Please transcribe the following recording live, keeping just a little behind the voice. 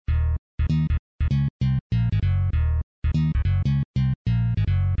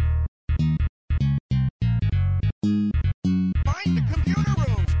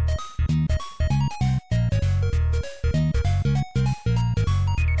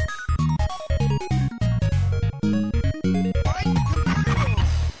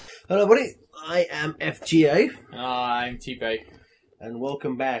Hello, everybody. I am FTA. I'm T-Bake. And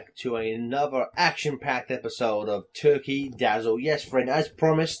welcome back to another action-packed episode of Turkey Dazzle. Yes, friend, as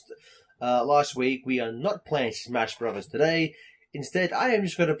promised last week, we are not playing Smash Brothers today. Instead, I am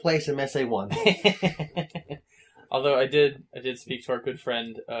just going to play some SA1. Although I did speak to our good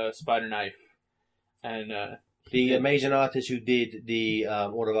friend Spider Knife, and the amazing artist who did the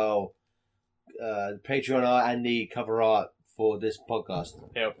one of our Patreon art and the cover art for this podcast.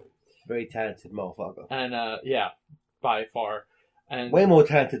 Yep. Very talented motherfucker. And yeah, by far. And way more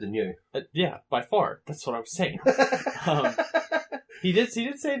talented than you. Yeah, by far. That's what I was saying. He did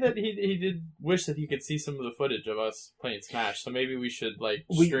say that he did wish that he could see some of the footage of us playing Smash. So maybe we should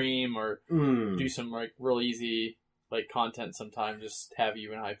stream or do some real easy content sometime. Just have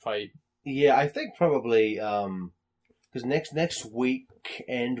you and I fight. Yeah, I think probably because next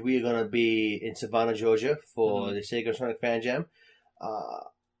weekend we are going to be in Savannah, Georgia for the Sega Sonic Fan Jam.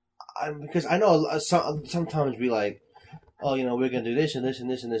 Because I know sometimes we oh, we're going to do this and this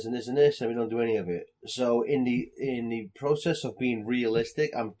and this and this and this and this, and we don't do any of it. So in the process of being realistic,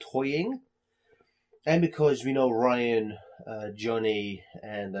 I'm toying. And because we know Ryan, Johnny,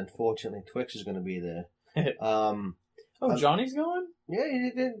 and unfortunately Twix is going to be there. Johnny's going? Yeah,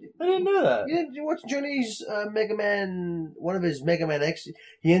 you did. I didn't know that. You didn't watch Johnny's Mega Man, one of his Mega Man X.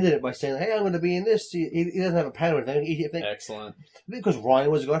 He ended it by saying, "Hey, I'm going to be in this." He doesn't have a panel or anything. Excellent. Because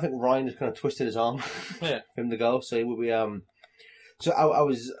Ryan was going. I think Ryan just kind of twisted his arm for him to go. So it would be. So I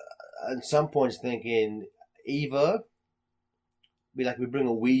was at some points thinking either we bring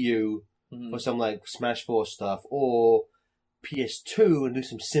a Wii U for some Smash 4 stuff, or PS2 and do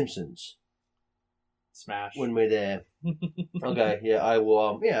some Simpsons. Smash when we're there. Okay, yeah, I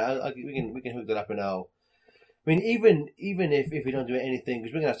will. We can hook that up now. I mean, even if we don't do anything,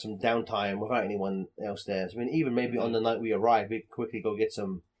 because we're gonna have some downtime without anyone else there. So, I mean, even maybe on the night we arrive, we quickly go get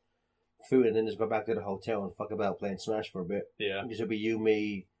some food and then just go back to the hotel and fuck about playing Smash for a bit. Yeah, because it'll be you,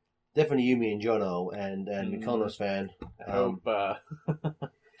 me, definitely you, me, and Jono, and Mikono's fan. I hope I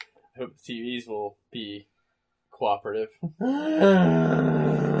hope the TVs will be cooperative.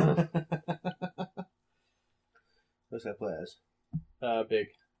 What's that play as? Big.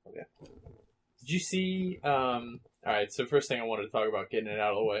 Okay. Did you see? Alright, so first thing I wanted to talk about, getting it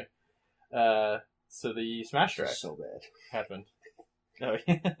out of the way. So the Smash Direct. So bad. Happened. Oh,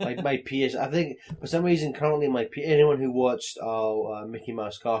 my PS, I think, for some reason, currently anyone who watched Mickey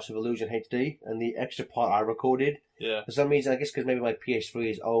Mouse Castle of Illusion HD and the extra part I recorded, for some reason, I guess because maybe my PS3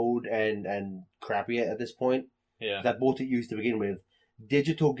 is old and crappy at this point, that bought it used to begin with,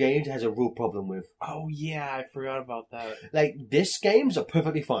 digital games has a real problem with. Oh yeah, I forgot about that. Disc games are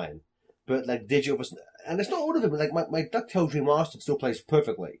perfectly fine, but digital, and it's not all of them. My DuckTales Remastered still plays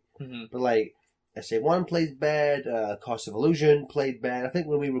perfectly, but SA1 plays bad. Cost of Illusion played bad. I think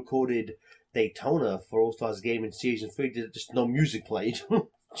when we recorded Daytona for All Stars Gaming Season 3, just no music played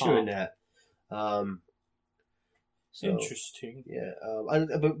during that. So, interesting. Yeah.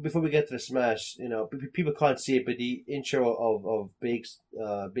 But before we get to the Smash, people can't see it, but the intro of Big's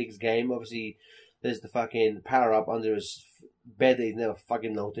game, obviously, there's the fucking power up under his bed that he's never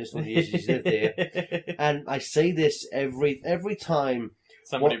fucking noticed when he's lived there. And I say this every time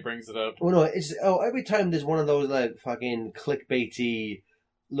somebody brings it up. Well, no, every time there's one of those fucking clickbaity,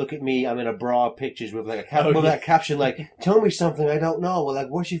 look at me, I'm in a bra pictures with that caption tell me something I don't know. Well,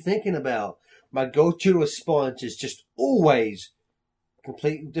 what's you thinking about? My go-to response is just always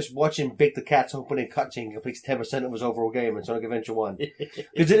just watching Big the Cat's opening cutscene completes 10% of his overall game in Sonic Adventure 1.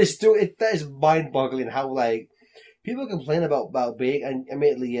 Because that is mind-boggling how, people complain about Big, and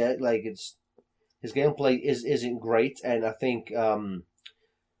admittedly, his gameplay isn't great, and I think, I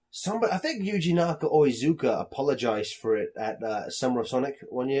think Yuji Naka Oizuka apologized for it at Summer of Sonic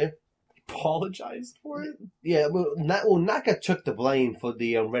one year. Apologized for it? Yeah, well, Naka took the blame for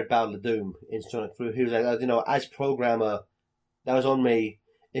the Red Battle of Doom in Sonic 3. He was as programmer, that was on me.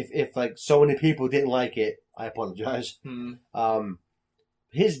 If so many people didn't like it, I apologize.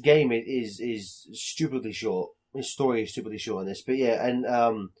 His game is stupidly short. His story is stupidly short in this. But yeah,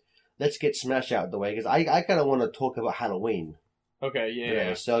 and let's get Smash out of the way, because I kind of want to talk about Halloween. Okay,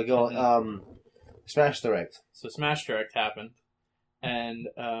 yeah. So go Smash Direct. So Smash Direct happened, and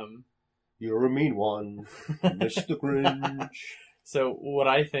you're a mean one, Mr. Grinch. So what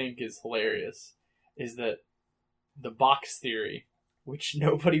I think is hilarious is that the box theory, which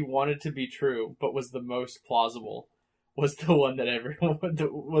nobody wanted to be true, but was the most plausible, was the one that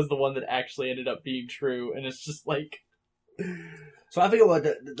actually ended up being true, and it's just So I think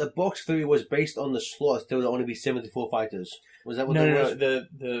the box theory was based on the slots. There would only be 74 fighters. Was that what no, was?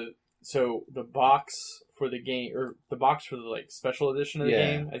 The so the box for the game, or the box for the like special edition of the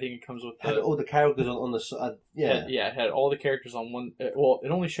game, I think it comes with had all the characters on the side. It had all the characters on one. Well, it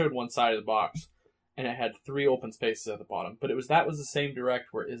only showed one side of the box, and it had 3 open spaces at the bottom. But that was the same direct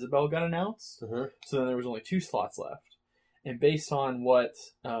where Isabelle got announced. Uh-huh. So then there was only 2 slots left. And based on what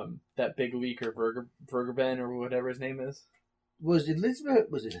that big leaker Vergerben or whatever his name is, was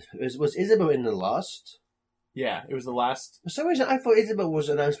Isabelle in the last? Yeah, it was the last. For some reason, I thought Isabelle was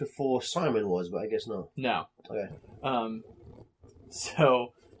announced before Simon was, but I guess not. No. Okay.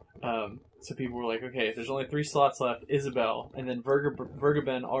 So people were like, okay, if there's only 3 slots left, Isabelle, and then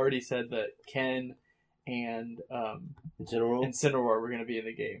Vergerben already said that Ken and Incineroar were going to be in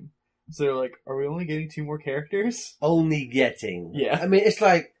the game. So they're like, are we only getting 2 more characters? Only getting. Yeah. I mean, it's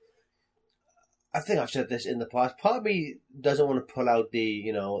like, I think I've said this in the past. Part of me doesn't want to pull out the,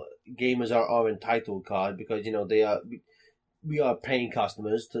 gamers are entitled card because, we are paying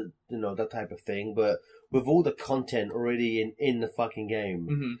customers to, that type of thing. But with all the content already in the fucking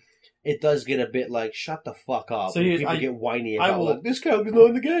game, it does get a bit like, shut the fuck up. So people get whiny about like, this character's not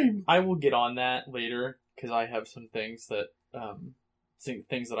in the game. I will get on that later because I have some things that, I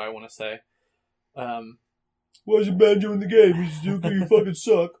want to say. Why isn't Banjo in the game? Izuka, you fucking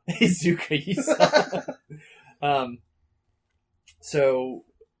suck. Izuka, you suck. So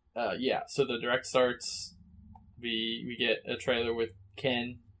the direct starts. We get a trailer with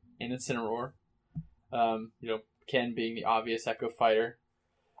Ken and Incineroar. Ken being the obvious Echo fighter.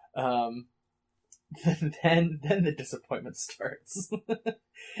 Then the disappointment starts.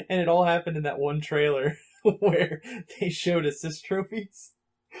 And it all happened in that one trailer where they showed assist trophies.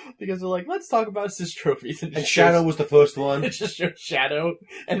 Because they're like, let's talk about assist trophies. And Shadow was the first one. It just shows Shadow,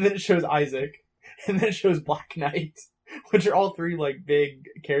 and then it shows Isaac, and then it shows Black Knight, which are all 3 like big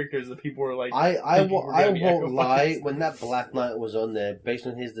characters that people were like. I won't lie. When that Black Knight was on there, based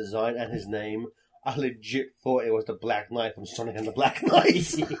on his design and his name, I legit thought it was the Black Knight from Sonic and the Black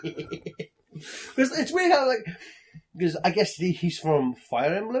Knight. Because it's weird how because I guess he's from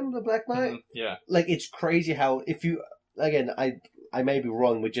Fire Emblem, the Black Knight. Yeah. Like it's crazy how if you I may be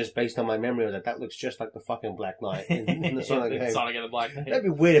wrong, but just based on my memory of that looks just like the fucking Black Knight in the Sonic game. Sonic and the Black Knight. That'd be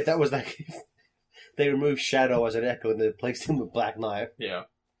weird if that was like if they removed Shadow as an Echo and they replaced him with Black Knight. Yeah.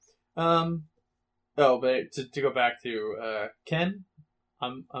 But to go back to Ken,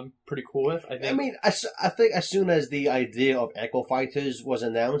 I'm pretty cool with. I think as soon as the idea of Echo Fighters was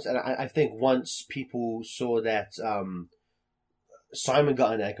announced, and I think once people saw that Simon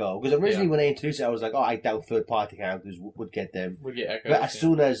got an Echo, because originally when they introduced it, I was like, I doubt third-party characters would get them. Would get Echoes. But as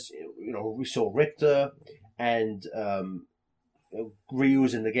soon as we saw Richter and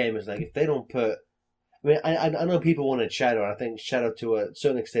Ryu's in the game, it's like if they don't put. I mean, I know people wanted Shadow, and I think Shadow to a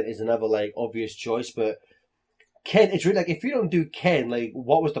certain extent is another like obvious choice, but Ken, it's really like if you don't do Ken, like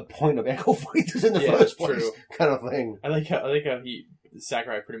what was the point of Echo Fighters in the first place? True. Kind of thing. I like how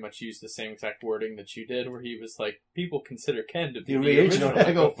Sakurai pretty much used the same exact wording that you did, where he was like, people consider Ken to be the original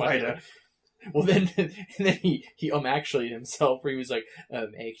Echo Fighter. Well, then he actually himself, where he was like,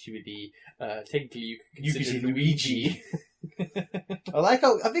 actually, technically you could consider Luigi. I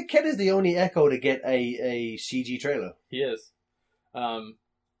think Ken is the only Echo to get a CG trailer. He is.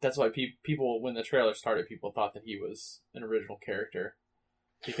 That's why people, when the trailer started, people thought that he was an original character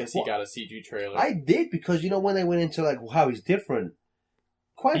because he got a CG trailer. I did because when they went into like how he's different,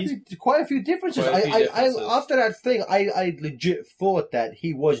 quite a few differences. After that thing, I legit thought that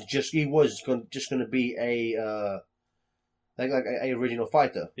he was just going to be a original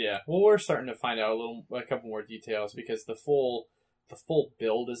fighter. Yeah. Well, we're starting to find out a couple more details because the full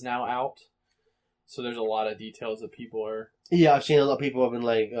build is now out. So there's a lot of details that people are. Yeah, I've seen a lot of people have been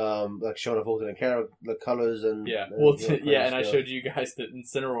like showing off alternate the colors and. Yeah. Well, and I showed you guys that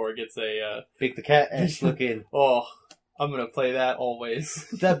Incineroar gets a Big the Cat-esque looking. Oh, I'm gonna play that always.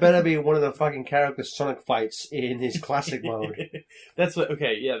 That better be one of the fucking characters Sonic fights in his classic mode. That's what.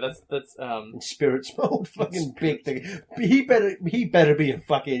 Okay, yeah, that's in Spirits mode. Fucking Big the. He better be a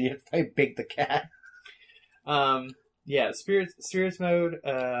fucking Big the Cat. Yeah, Spirits mode.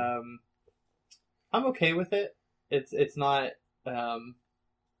 I'm okay with it. It's not.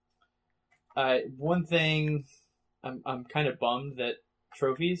 One thing, I'm kind of bummed that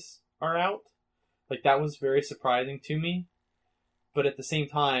trophies are out. Like that was very surprising to me, but at the same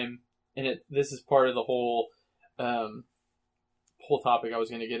time, this is part of the whole topic I was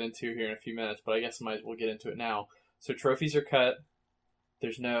going to get into here in a few minutes. But I guess I might as well get into it now. So trophies are cut.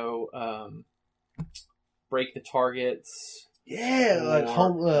 There's no break the targets. Yeah, like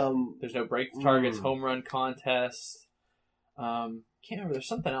home. There's no break the targets, home run contest. Can't remember. There's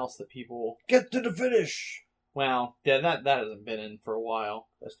something else that people get to the finish. Well, yeah, that hasn't been in for a while.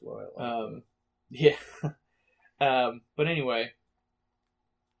 That's the one I like. Yeah. But anyway,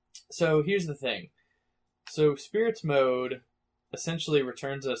 so here's the thing. So Spirits Mode essentially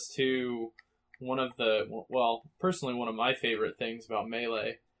returns us to personally one of my favorite things about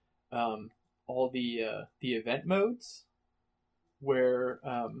Melee, all the event modes, where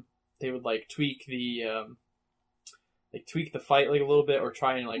they would like tweak the fight like a little bit, or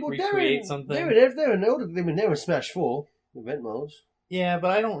try and like recreate something. They're in Smash 4 event modes. Yeah,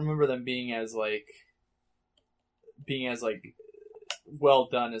 but I don't remember them being as well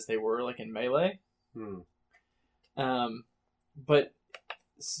done as they were like in Melee. But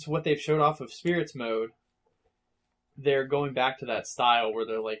what they've showed off of Spirits Mode, they're going back to that style where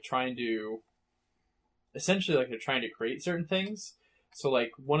they're like trying to create certain things. So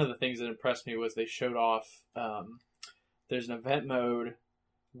like one of the things that impressed me was they showed off there's an event mode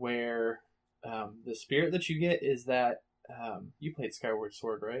where the spirit that you get is that you played Skyward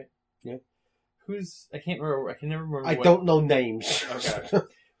Sword, right? Yeah. I can't remember. I can never remember. I don't know names. Okay.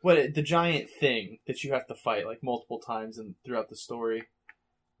 The giant thing that you have to fight like multiple times and throughout the story,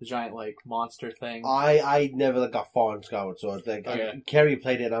 the giant like monster thing. I never got far in Skyward Sword. Like Kerry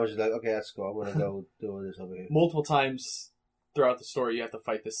played it, and I was just like, okay, that's cool. I'm gonna go do this over here. Multiple times throughout the story, you have to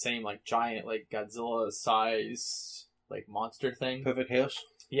fight the same like giant like Godzilla size like monster thing. Perfect Chaos.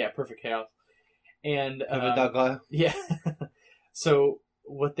 Yeah, Perfect Chaos. And Perfect that guy. Yeah. So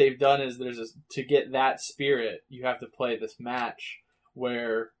what they've done is to get that spirit, you have to play this match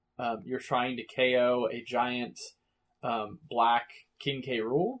where you're trying to KO a giant black King K.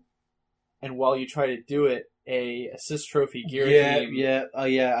 Rool, and while you try to do it, a assist trophy gear team. Yeah, I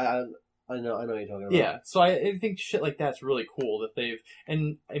know what you're talking about. Yeah, so I think shit like that's really cool that they've,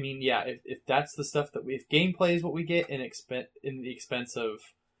 and I mean, yeah, if that's the stuff that if gameplay is what we get in the expense of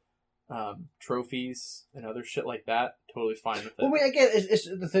trophies and other shit like that, totally fine with it. Well, I mean, again, it's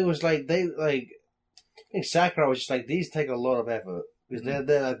the thing was like I think Sakurai was just like, these take a lot of effort because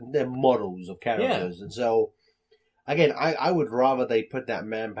they're models of characters, and so again, I would rather they put that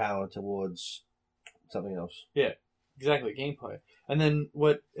manpower towards something else. Yeah, exactly, gameplay. And then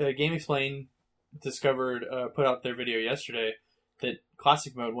what Game Explain discovered, put out their video yesterday, that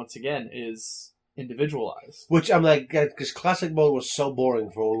Classic Mode once again is individualized. Which I'm like, because Classic Mode was so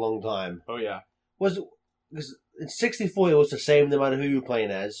boring for a long time. Oh yeah, because in 64 it was the same no matter who you were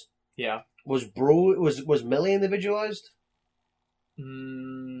playing as. Yeah. Was Melee individualized?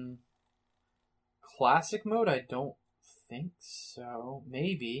 Classic Mode, I don't think so.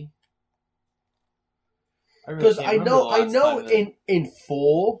 Maybe. Because I know in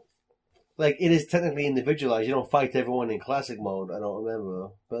 4, like it is technically individualized. You don't fight everyone in Classic Mode. I don't remember,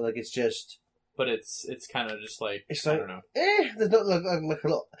 but like it's just. But it's kind of just like I don't know. There's not like a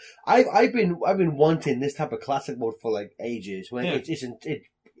lot. I've been wanting this type of Classic Mode for like ages. When it's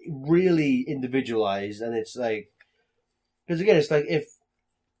really individualized, and it's like because again, it's like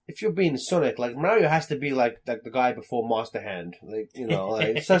if you're being Sonic, like Mario has to be like the guy before Master Hand, like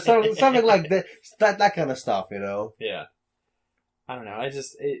like something like that kind of stuff, Yeah, I don't know. I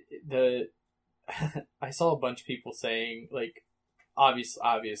just I saw a bunch of people saying like obvious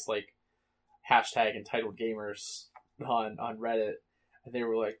like hashtag entitled gamers on Reddit, and they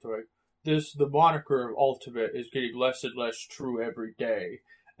were like the moniker of Ultimate is getting less and less true every day,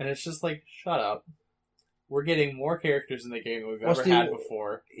 and it's just like shut up. We're getting more characters in the game than we've ever had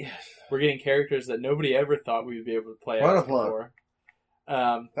before. Yes. We're getting characters that nobody ever thought we would be able to play as before.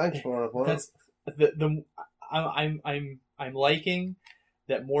 Thanks for that's I'm liking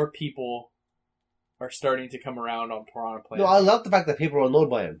that more people are starting to come around on Piranha Plant. No, I love the fact that people are annoyed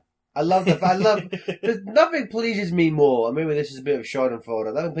by him. There's nothing pleases me more. I mean, this is a bit of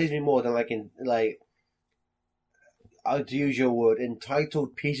schadenfreude. Nothing pleases me more than I'll use your word,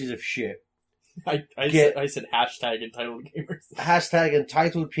 entitled pieces of shit. I said hashtag entitled gamers. Hashtag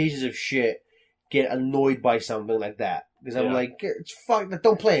entitled pieces of shit get annoyed by something like that. Because I'm like, it's fuck,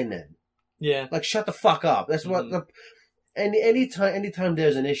 don't play in then. Yeah. Like, shut the fuck up. That's what anytime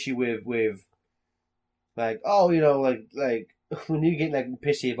there's an issue with like, like when you get like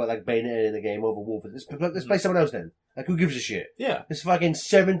pissy about like Bayonetta in the game over Wolf, let's play someone else then. Like, who gives a shit? Yeah. It's fucking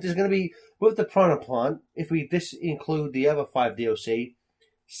 7. There's going to be, with the Piranha Plant, if we include the other 5 DLC,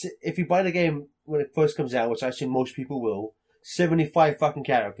 if you buy the game when it first comes out, which I assume most people will, 75 fucking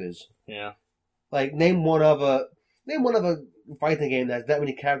characters. Yeah. Like, name one other fighting game that has that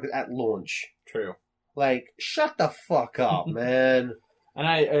many characters at launch. True. Like, shut the fuck up, man. And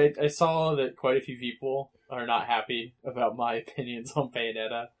I saw that quite a few people are not happy about my opinions on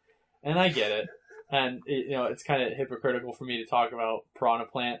Bayonetta, and I get it. And it's kind of hypocritical for me to talk about Piranha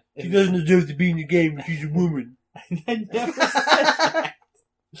Plant. She doesn't deserve to be in the game. She's a woman. I never said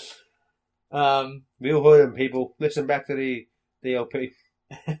that. Real Hood people, listen back to the LP.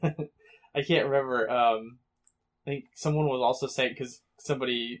 I can't remember. I think someone was also saying, because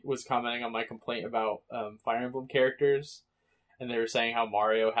somebody was commenting on my complaint about Fire Emblem characters, and they were saying how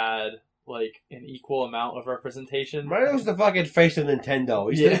Mario had like an equal amount of representation. Mario's the fucking face of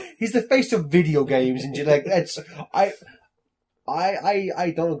Nintendo. He's the face of video games, and you're like, that's I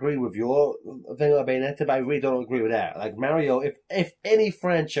don't agree with your thing about Bayonetta, but I really don't agree with that. Like Mario, if any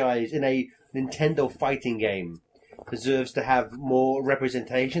franchise in a Nintendo fighting game deserves to have more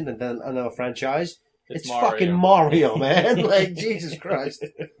representation than another franchise, it's Mario. Fucking Mario, man. Like Jesus Christ.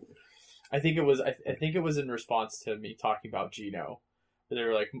 I think it was in response to me talking about Geno. They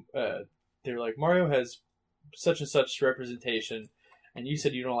were like, Mario has such and such representation, and you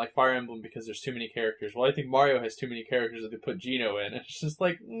said you don't like Fire Emblem because there's too many characters. Well, I think Mario has too many characters that they put Geno in. It's just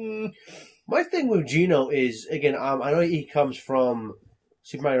like, My thing with Geno is, again, I know he comes from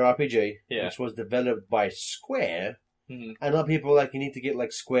Super Mario RPG, which was developed by Square, and a lot of people are like, you need to get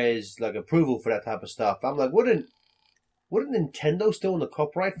like Square's like approval for that type of stuff. I'm like, wouldn't Nintendo still own the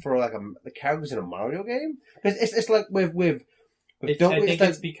copyright for like the characters in a Mario game? Because it's like with I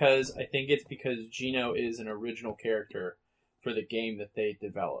think it's because Geno is an original character for the game that they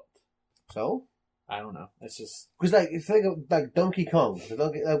developed. So I don't know. It's just because think of like Donkey Kong.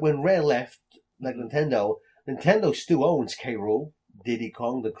 When Rare left, like Nintendo still owns K. Rool, Diddy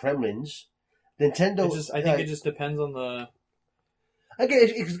Kong, the Kremlins. Nintendo. I think it just depends on the. Again,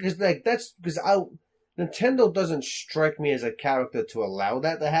 because like that's because Nintendo doesn't strike me as a character to allow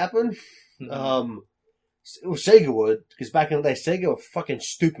that to happen. Mm-hmm. Sega would, because back in the day, Sega were fucking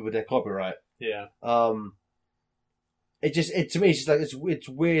stupid with their copyright. Yeah. To me, it's just like it's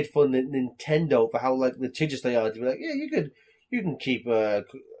weird for Nintendo for how like litigious they are to be like, yeah, you can keep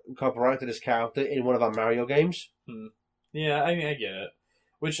copyright to this character in one of our Mario games. Yeah, I mean, I get it.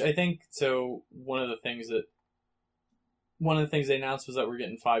 Which I think so. One of the things they announced was that we're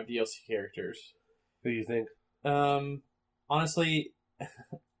getting 5 DLC characters. Who do you think? Honestly,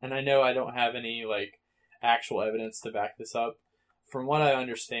 and I know I don't have any like actual evidence to back this up. From what I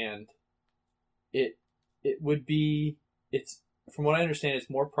understand, from what I understand, it's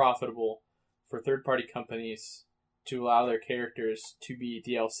more profitable for third-party companies to allow their characters to be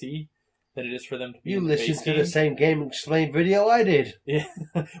DLC than it is for them to be. You listened to the same Game Explain video I did. Yeah,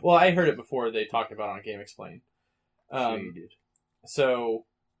 well, I heard it before they talked about it on Game Explain. Sure you did. So,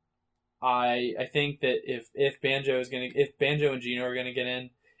 I think that if Banjo and Geno are gonna get in,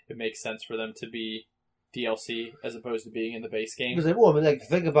 it makes sense for them to be DLC as opposed to being in the base game. Because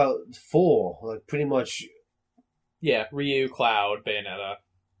think about 4, like pretty much. Yeah, Ryu, Cloud, Bayonetta.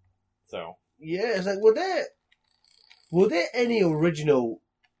 So yeah, it's like were there any original,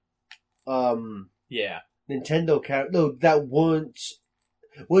 Nintendo characters that weren't?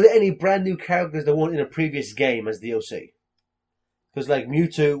 Were there any brand new characters that weren't in a previous game as DLC? Because like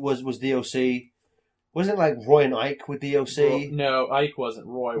Mewtwo was DLC. Wasn't like Roy and Ike with DLC? No, Ike wasn't.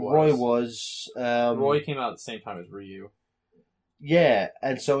 Roy was. Roy was. Roy came out at the same time as Ryu. Yeah,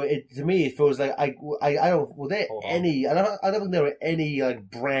 and so to me it feels like I don't. Were there any? I don't think there were any like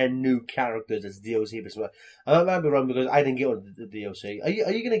brand new characters as DLC for Smash. I might be wrong because I didn't get one the DLC. Are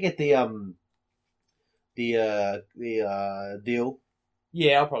you gonna get the deal?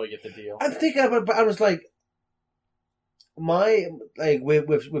 Yeah, I'll probably get the deal. I'm thinking about, but I was like,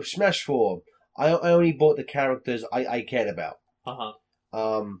 with Smash 4. I only bought the characters I cared about.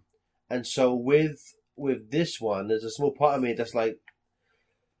 And so with this one, there's a small part of me that's like,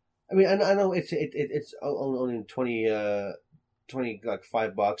 I mean, I know it's only $25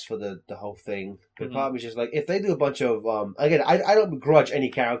 for the whole thing, but part of me is just like, if they do a bunch of again, I don't begrudge any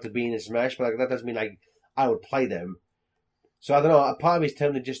character being in Smash, but like, that doesn't mean like I would play them. So I don't know. A part of me is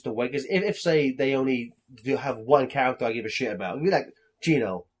tempted just to wait because if say they only do have one character I give a shit about, it'd be like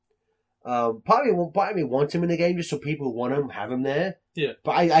Geno. Part of me wants him in the game just so people who want him have him there. Yeah,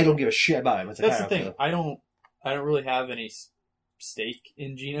 but I don't give a shit about him as a character. That's the thing. I don't really have any stake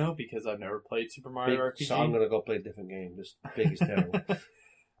in Geno because I've never played Super Mario RPG. So I'm gonna go play a different game. This big is terrible.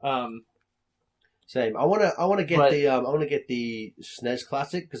 Same. I wanna get the SNES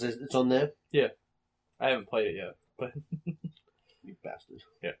Classic because it's on there. Yeah, I haven't played it yet, but you bastard.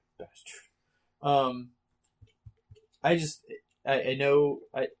 Yeah, bastard. I know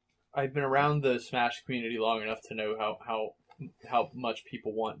I've been around the Smash community long enough to know how much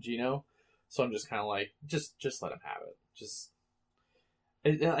people want Geno, so I'm just kind of like, just let him have it.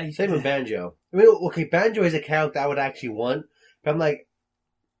 Same with Banjo. I mean, okay, Banjo is a character I would actually want, but I'm like,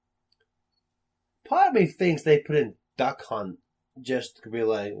 part of me thinks they put in Duck Hunt just to be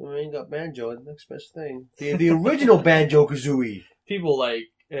like, we ain't got Banjo, the next best thing. The original Banjo-Kazooie. People like,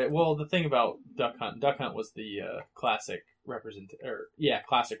 well, the thing about Duck Hunt was the classic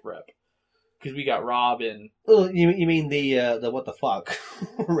classic rep. Because we got Rob in... Oh, you mean the what the fuck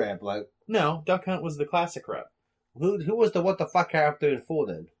rep? Like, no, Duck Hunt was the classic rep. Who was the what the fuck character in 4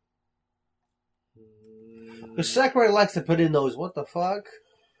 then? Because Sakurai likes to put in those what the fuck,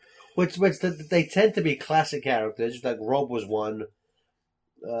 which they tend to be classic characters. Like Rob was one,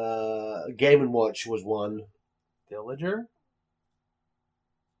 Game & Watch was one. Villager?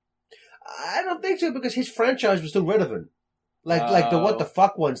 I don't think so because his franchise was still relevant. Like the what the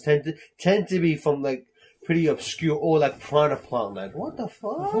fuck ones tend to be from like pretty obscure or like Piranha Plant. Like what the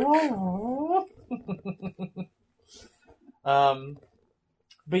fuck?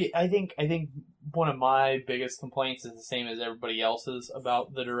 But I think one of my biggest complaints is the same as everybody else's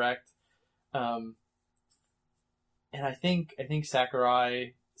about the Direct. And I think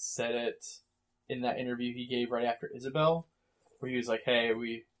Sakurai said it in that interview he gave right after Isabelle, where he was like, "Hey,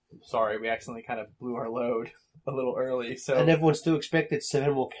 we accidentally kind of blew our load a little early." So and everyone still expected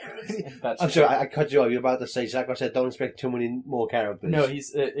 7 more characters. I'm true. sorry, I cut you off. You're about to say Sakurai said don't expect too many more characters. No,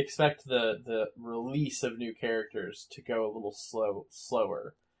 he's expect the release of new characters to go a little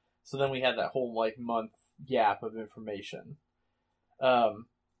slower. So then we had that whole like month gap of information.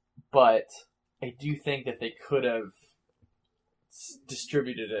 But I do think that they could have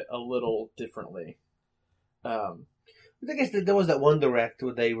distributed it a little differently. I guess there was that one Direct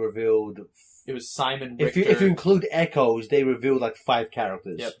where they revealed... It was Simon Richter. If you include Echoes, they revealed like 5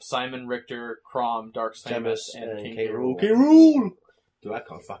 characters. Yep, Simon Richter, Chrom, Dark Samus, and King K. Rool. K. Rool! Dude, I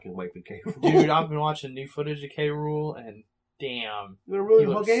can't fucking wait for K. Rool. Dude, I've been watching new footage of K. Rool, and damn, I'm gonna ruin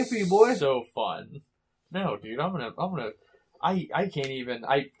the whole game for you, boy. So fun. No, dude, I can't even.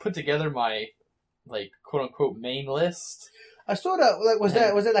 I put together my like quote unquote main list. I saw that. Like, was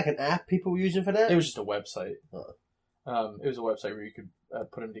that like an app people were using for that? It was just a website. It was a website where you could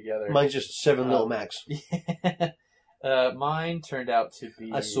put them together. Mine's just 7 Little Max. Mine turned out to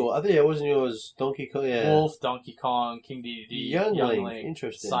be. I think it wasn't yours. Donkey Kong. Yeah. Wolf, Donkey Kong, King Dedede, Young Link.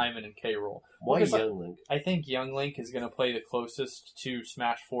 Interesting. Simon, and K. Rool. Why Young Link? I think Young Link is going to play the closest to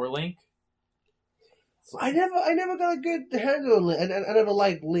Smash 4 Link. I never got a good handle on Link, and I never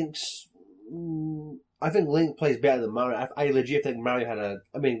liked Link's. I think Link plays better than Mario. I legit think Mario had a.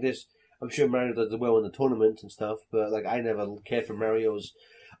 I mean, I'm sure Mario does well in the tournaments and stuff, but like I never cared for Mario's.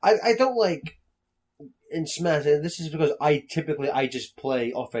 I don't like in Smash, and this is because I just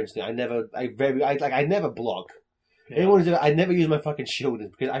play offensively. I never block. Yeah. I never use my fucking shield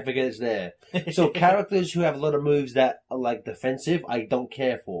because I forget it's there. So characters who have a lot of moves that are like defensive, I don't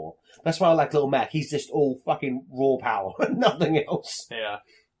care for. That's why I like Little Mac. He's just all fucking raw power, nothing else. Yeah,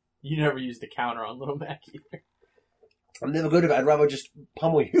 you never use the counter on Little Mac either. I'm never good at it. I'd rather just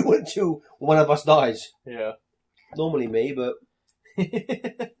pummel you until one of us dies. Yeah. Normally me, but...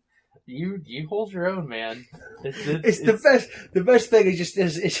 You hold your own, man. It's the best. The best thing is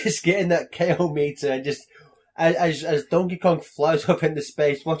just getting that KO meter and just... As Donkey Kong flies up into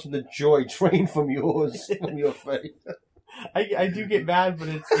space, watching the joy drain from your face. I do get mad, but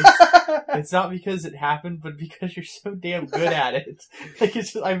it's not because it happened, but because you're so damn good at it. Like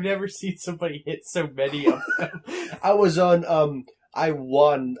I've never seen somebody hit so many of them. I was on. I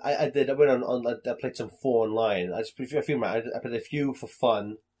won. I did. I went on. I played some 4 online. I played a few for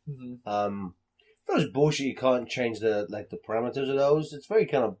fun. Mm-hmm. That was bullshit. You can't change the parameters of those. It's very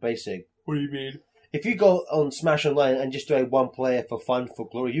kind of basic. What do you mean? If you go on Smash Online and just do a 1 player for fun, for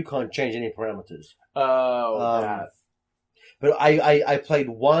glory, you can't change any parameters. Oh, that. But I played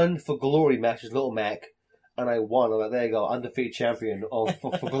 1 for glory match as Little Mac, and I won. I'm like, there you go, undefeated champion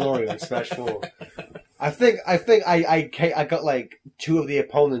for glory on Smash 4. I think I got like 2 of the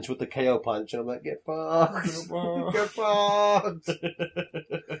opponents with the KO punch, and I'm like, get fucked, get fucked.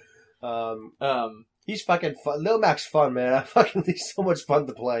 He's fucking fun. Little Mac's fun, man. He's so much fun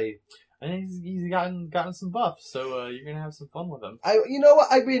to play. And he's gotten some buffs, so you're gonna have some fun with him. You know what?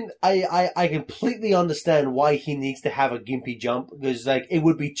 I completely understand why he needs to have a gimpy jump because like he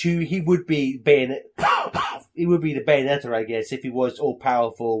would be Bayonetta. He would be the Bayonetta, I guess, if he was all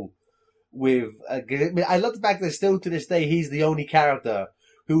powerful. I love the fact that still to this day he's the only character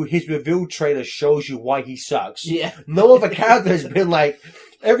who his reveal trailer shows you why he sucks. Yeah. No other character has been like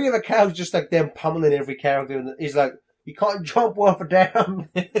every other character just like them pummeling every character, and he's like. You can't jump worth a damn.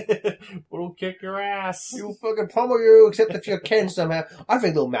 We'll kick your ass. You'll fucking pummel you, except if you're Ken somehow. I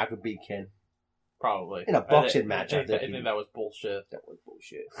think Little Mac would beat Ken. Probably. In a boxing match, I think that was bullshit. That was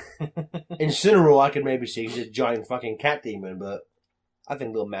bullshit. Incineroar, I could maybe see. He's a giant fucking cat demon, but I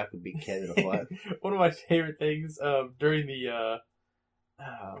think Little Mac would be candidate for that. One of my favorite things during the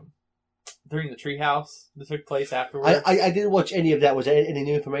treehouse that took place afterwards. I didn't watch any of that. Was there any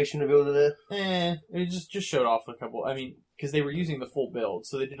new information revealed in there? It just showed off a couple. I mean, because they were using the full build,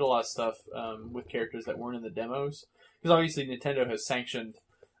 so they did a lot of stuff with characters that weren't in the demos. Because obviously Nintendo has sanctioned.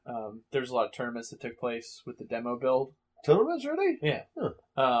 There's a lot of tournaments that took place with the demo build. Tournaments, really? Yeah.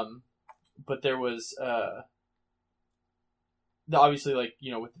 Huh. But there was obviously, like,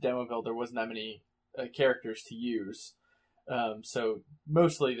 you know, with the demo build, there wasn't that many characters to use. So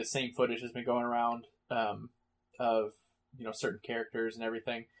mostly the same footage has been going around of, you know, certain characters and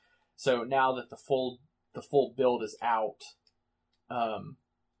everything. So now that the full build is out,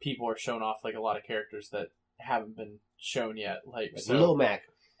 people are showing off like a lot of characters that haven't been shown yet, like Little Mac.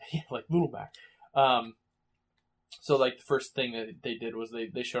 Yeah, like Little Mac. So like the first thing that they did was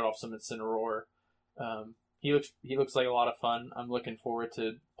they showed off some Incineroar. He looks like a lot of fun. I'm looking forward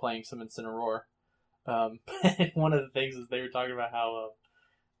to playing some Incineroar. One of the things is they were talking about how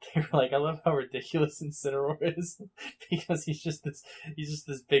they were like, I love how ridiculous Incineroar is because he's just this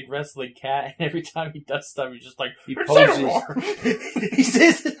big wrestling cat, and every time he does stuff, he's just like, he poses. He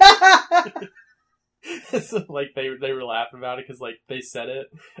says. So like they were laughing about it because like they said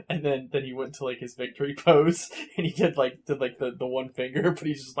it, and then he went to like his victory pose and he did the one finger, but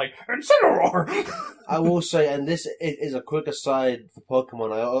he's just like Incineroar. I will say, and this is a quick aside for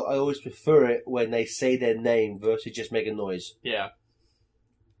Pokemon. I always prefer it when they say their name versus just make a noise. Yeah,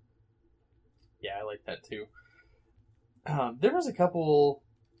 I like that too. There was a couple.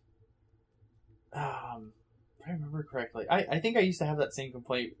 If I remember correctly, I think I used to have that same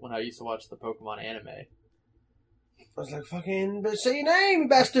complaint when I used to watch the Pokemon anime. I was like, fucking, but say your name, you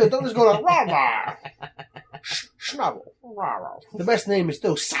bastard. Don't just go like, rah, rah. Schnabble. Rah, rah. The best name is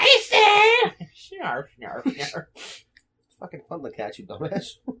still Scyther. Snarf, snarf, snarf. It's fucking fun to catch you,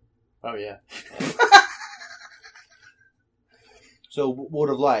 dumbass. Oh, yeah. So, Word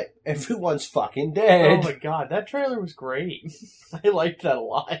of Light, everyone's fucking dead. Oh my god, that trailer was great. I liked that a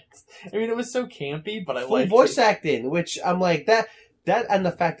lot. I mean, it was so campy, but I liked voice acting, which I'm like, that and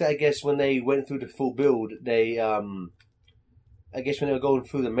the fact that I guess when they went through the full build, they, I guess when they were going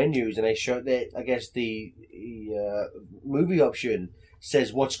through the menus and they showed that, I guess the movie option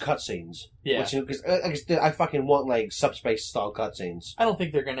says watch cutscenes. Yeah. Because I fucking want, like, Subspace style cutscenes. I don't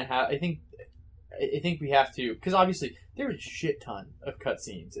think they're gonna have, I think we have to, because obviously there's a shit ton of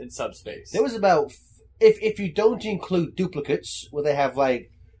cutscenes in Subspace. There was about, if you don't include duplicates, where they have like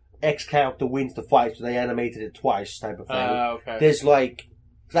X character wins the fight, so they animated it twice type of thing. Okay. There's like,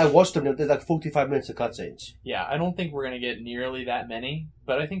 I watched them. There's like 45 minutes of cutscenes. Yeah, I don't think we're gonna get nearly that many,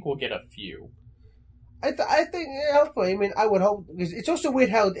 but I think we'll get a few. I think hopefully. I mean, I would hope, because it's also weird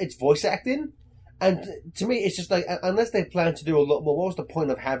how it's voice acting, and to me, it's just like, unless they plan to do a lot more, what was the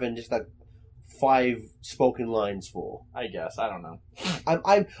point of having just like 5 spoken lines for? I guess, I don't know.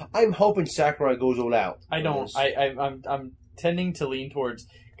 I'm hoping Sakurai goes all out. I don't. I'm tending to lean towards,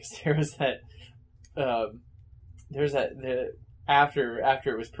 because there was that after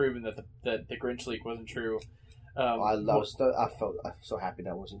it was proven that the Grinch leak wasn't true. I felt so happy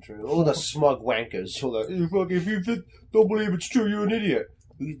that wasn't true. All the smug wankers who are like, if you don't believe it's true, you're an idiot.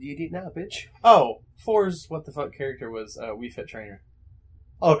 Who's the idiot now, bitch? Oh, Four's what the fuck character was Wii Fit Trainer.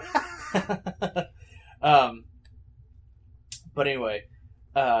 Oh. But anyway,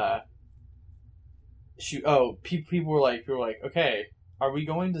 people were like, okay, are we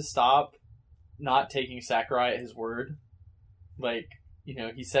going to stop not taking Sakurai at his word? Like, you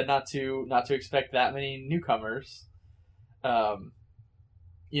know, he said not to expect that many newcomers.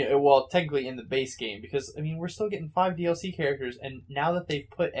 You know, well, technically in the base game, because I mean, we're still getting 5 DLC characters, and now that they've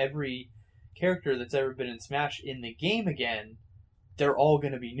put every character that's ever been in Smash in the game again, they're all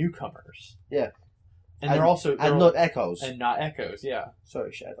going to be newcomers. Yeah. And they're also... not Echoes. And not Echoes, yeah.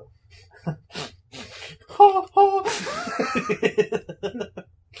 Sorry, Shadow.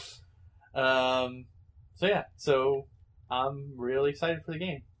 So I'm really excited for the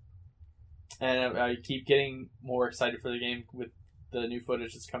game. And I keep getting more excited for the game with the new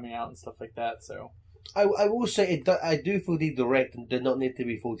footage that's coming out and stuff like that, so... I will say, I do feel the direct did not need to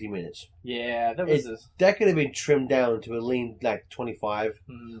be 40 minutes. Yeah, that could have been trimmed down to a lean, like, 25.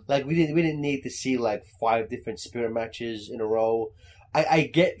 Mm-hmm. Like, we didn't need to see, like, 5 different spirit matches in a row. I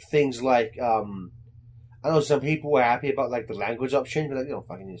get things like, I know some people were happy about, like, the language option, but, like, you don't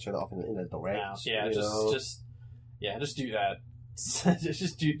fucking need to turn it off in the direct. No, yeah, just do that.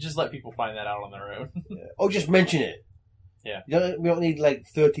 just let people find that out on their own. Yeah. Or just mention it. Yeah. We don't need like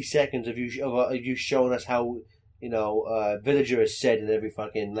 30 seconds of you showing us how, you know, villager is said in every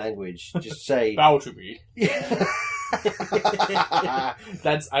fucking language. Just say bow to me. Yeah.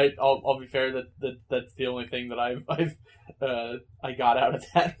 I'll be fair that's the only thing that I got out of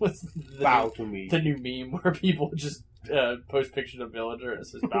that was the new meme where people just post pictures of Villager and it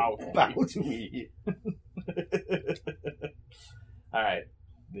says bow to me. All right.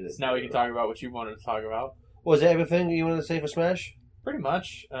 So now we can talk about what you wanted to talk about. Was that everything you wanted to say for Smash? Pretty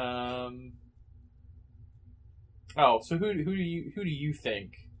much. So who do you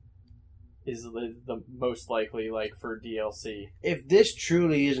think is the most likely for DLC? If this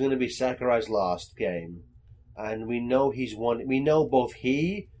truly is going to be Sakurai's last game, and we know we know both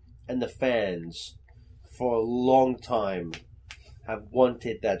he and the fans for a long time have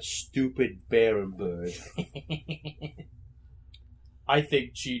wanted that stupid Baron bird. I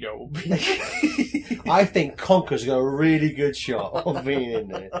think Cheeto will be. I think Conker's got a really good shot of being in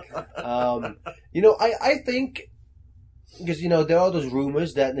there. I think because there are those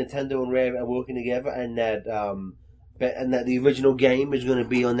rumors that Nintendo and Rare are working together, and that the original game is going to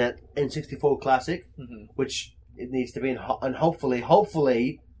be on that N64 Classic, which it needs to be, and hopefully,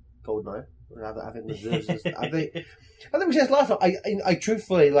 GoldenEye. I think we said last time. I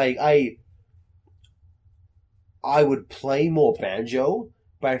truthfully I would play more Banjo,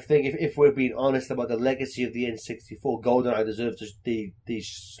 but I think if we're being honest about the legacy of the N64, GoldenEye deserves the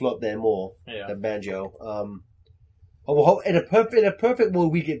slot there more than Banjo. In a perfect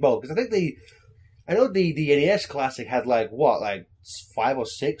world, we get both, because I think the NES Classic had 5 or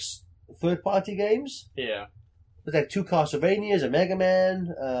 6 third-party games. Yeah. There's 2 Castlevanias, a Mega Man,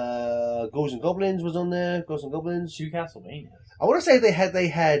 Ghosts and Goblins was on there. Ghosts and Goblins. 2 Castlevanias. I want to say they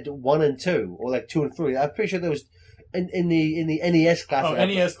had 1 and 2, or 2 and 3. I'm pretty sure there was in the NES Classic. Oh,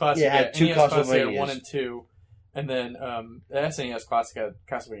 NES Classic. Yeah, had 2 NES Castlevanias. Classic had 1 and 2, and then the SNES Classic had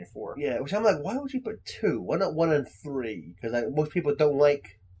Castlevania 4. Yeah, which I'm why would you put 2? Why not 1 and 3? Because most people don't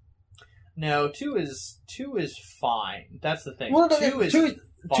like. No, 2 is fine. That's the thing. Well, 2 is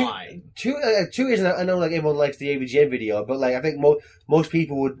fine. Two isn't. I know everyone likes the AVGN video, but I think most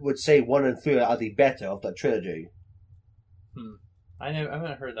people would say 1 and 3 are the better of that trilogy. I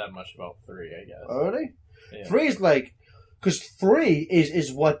haven't heard that much about 3, I guess. Oh, really? Yeah. 3 is because 3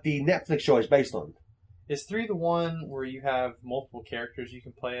 is what the Netflix show is based on. Is 3 the one where you have multiple characters you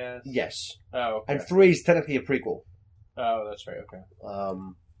can play as? Yes. Oh, okay. And 3 is technically a prequel. Oh, that's right. Okay.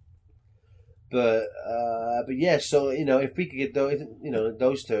 But yeah. So if we could get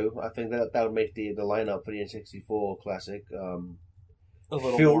those 2, I think that would make the lineup for the N64 Classic a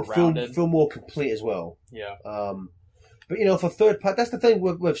little more rounded, feel more complete as well. Yeah. But for third part, that's the thing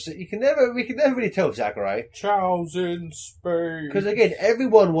with we can never really tell with Sakurai. Chow's in space. Because again,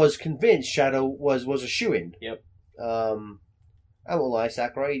 everyone was convinced Shadow was a shoo-in. Yep. I won't lie,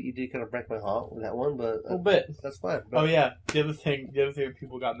 Sakurai, you did kind of break my heart with that one, but a little bit. That's fine. Oh yeah, the other thing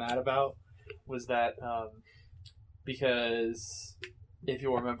people got mad about was that because if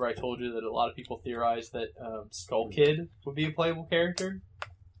you'll remember, I told you that a lot of people theorized that Skull Kid would be a playable character.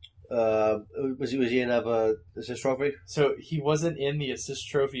 Was he in another assist trophy? So he wasn't in the assist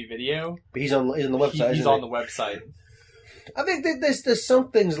trophy video. But he's on the website. He's on the website. I think there's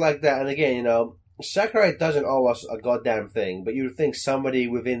some things like that, and again, Sakurai doesn't owe us a goddamn thing. But you would think somebody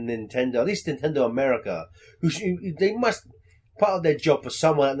within Nintendo, at least Nintendo America, they must, part of their job for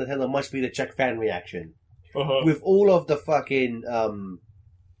someone at Nintendo must be to check fan reaction. With all of the fucking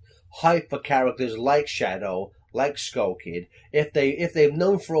hype for characters like Shadow, like Skull Kid, if they've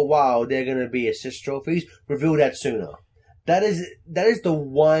known for a while they're going to be assist trophies, reveal that sooner. That is the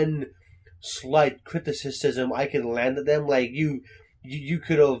one slight criticism I could land at them. You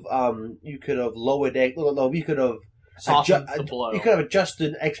could have lowered it. No, you could have softened the blow. You could have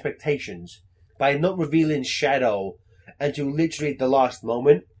adjusted expectations by not revealing Shadow until literally the last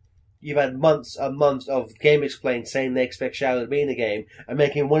moment. You've had months and months of Game Explain saying they expect Shadow to be in the game and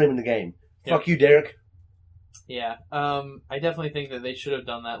making him want him in the game. Yep. Fuck you, Derek. Yeah, I definitely think that they should have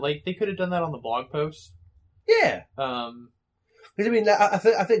done that. They could have done that on the blog post. Yeah. Because I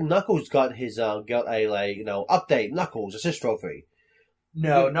think Knuckles got his update Knuckles assist trophy.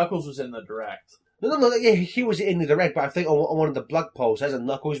 No, Knuckles was in the direct. No. Yeah, he was in the direct, but I think on one of the blog posts hasn't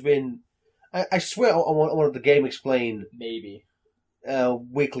Knuckles been? I swear on one of the Game Explain maybe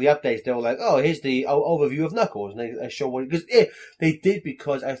weekly updates they were like, oh, here's the overview of Knuckles, and they show what because they did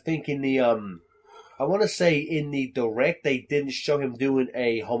because I think in the I want to say in the direct they didn't show him doing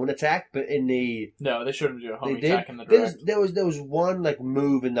a homing attack, but in the no, they showed him do a homing attack in the direct. There was one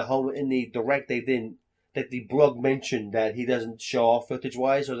move in the direct they didn't, that the blog mentioned that he doesn't show off footage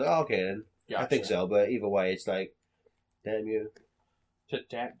wise. So I was like, oh, okay then, gotcha. I think so. But either way, it's like, damn you,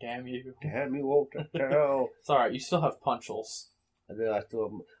 damn you, Walter. It's alright. You still have punchels. I still have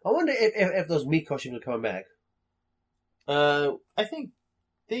them. I wonder if those meat costumes are coming back. I think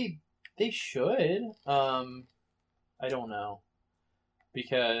they should. I don't know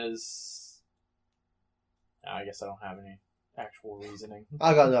because I guess I don't have any actual reasoning.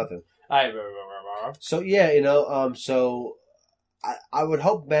 I got nothing. So yeah, so I would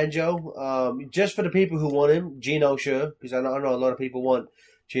hope Banjo, just for the people who want him, Gino, sure, because I know a lot of people want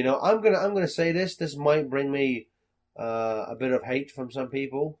Gino. I'm gonna say this. This might bring me a bit of hate from some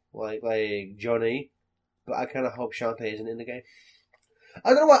people, like Johnny, but I kind of hope Shantae isn't in the game. I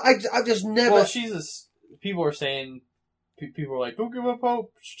don't know why. I just never. Well, people are saying. People are like, don't give up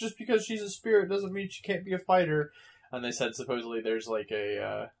hope. Just because she's a spirit doesn't mean she can't be a fighter. And they said supposedly there's like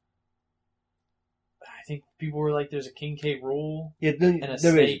I think people were like, there's a King K rule. Yeah, and a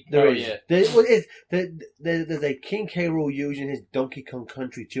there snake. There is. Yeah. There's a King K. Rool using his Donkey Kong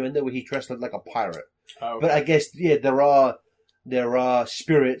Country too, and there where he dressed like a pirate. Oh, okay. But I guess there are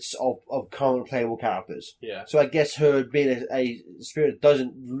spirits of current playable characters. Yeah. So I guess her being a spirit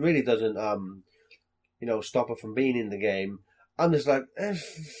doesn't stop her from being in the game. I'm just like,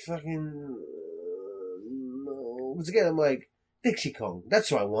 fucking no. Because again, I'm like, Dixie Kong.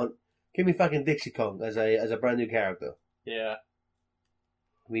 That's what I want. Give me fucking Dixie Kong as a brand new character. Yeah.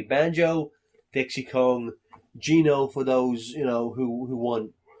 Give me Banjo, Dixie Kong, Gino for those, who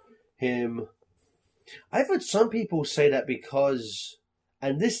want him. I've heard some people say that because,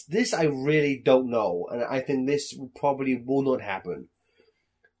 and this I really don't know, and I think this probably will not happen.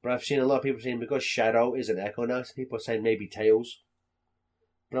 But I've seen a lot of people saying because Shadow is an Echo now, some people are saying maybe Tails.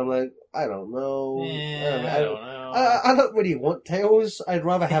 But I'm like, I don't know. I don't know. I don't really want Tails. I'd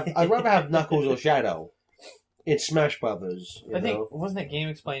rather have Knuckles or Shadow in Smash Brothers. I think wasn't it Game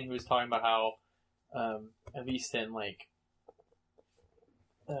Explain who was talking about how at least in like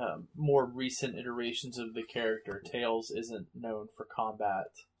more recent iterations of the character, Tails isn't known for combat.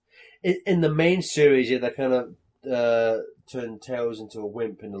 In the main series, yeah, they kind of turned Tails into a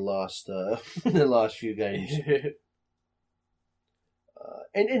wimp in the last few games.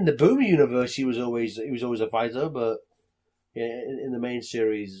 And in the Boomer universe, he was always a fighter, but yeah, in the main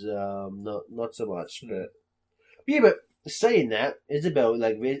series, not so much. But saying that, Isabelle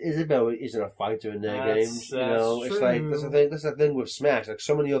isn't a fighter in their games. It's like that's the thing with Smash. Like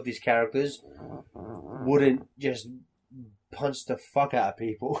so many of these characters wouldn't just punch the fuck out of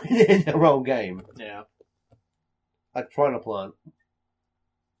people in their own game. Yeah. Like Piranha Plant.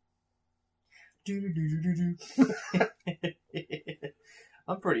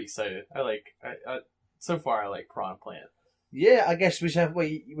 I'm pretty excited. So far I like Piranha Plant. Yeah, I guess we just have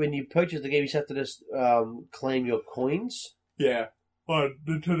when you purchase the game, you just have to just claim your coins. Yeah, on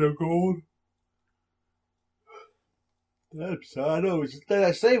Nintendo Gold. I know. It's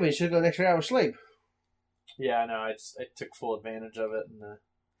daylight saving. You should have got an extra hour of sleep. Yeah, I know. I took full advantage of it, and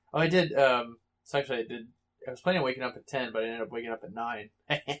I did. So actually, I did. I was planning on waking up at 10, but I ended up waking up at 9.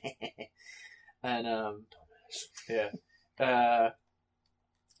 And yeah.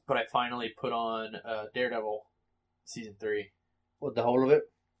 But I finally put on Daredevil season 3. What, the whole of it?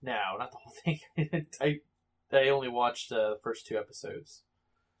 No, not the whole thing. I only watched the first 2 episodes.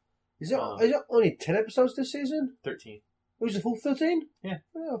 Is it only 10 episodes this season? 13. It was a full 13? Yeah.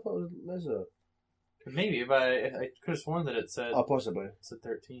 I thought it was lesser. Maybe, but I could have sworn that it said. Oh, possibly. It said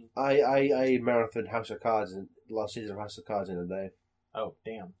 13. I marathoned House of Cards in last season of House of Cards in a day. Oh,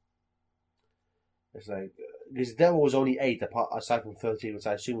 damn. It's like because Devil was only 8 aside from 13, which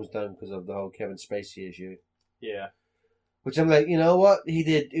I assume was done because of the whole Kevin Spacey issue. Yeah. Which I'm like, you know what? He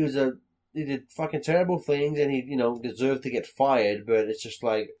did fucking terrible things, and he deserved to get fired. But it's just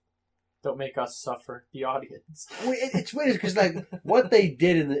like. Don't make us suffer, the audience. It's weird because like what they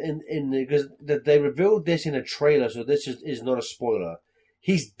did in because they revealed this in a trailer, so this is not a spoiler.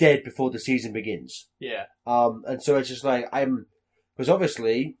 He's dead before the season begins. Yeah. And so it's just like because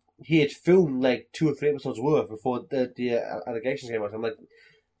obviously he had filmed like 2 or 3 episodes worth before the allegations came out. So I'm like,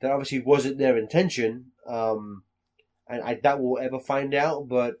 that obviously wasn't their intention. And I doubt we'll ever find out.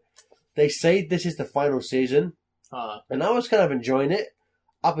 But they say this is the final season, and I was kind of enjoying it.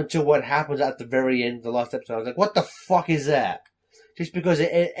 Up until what happens at the very end of the last episode, I was like, what the fuck is that? Just because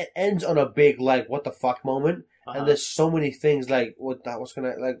it ends on a big, like, what the fuck moment. And there's so many things like, I don't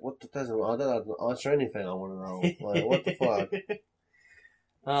answer anything I want to know. Like, what the fuck?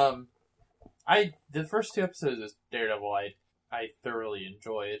 The first 2 episodes of Daredevil, I thoroughly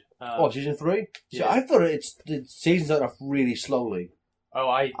enjoyed. Season 3? Yeah. So I thought the season started off really slowly. Oh,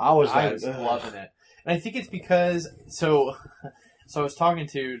 I was loving it. And I think it's because, So I was talking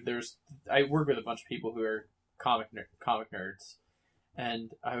to, I work with a bunch of people who are comic nerds,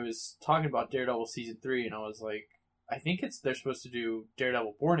 and I was talking about Daredevil season 3, and I was like, I think they're supposed to do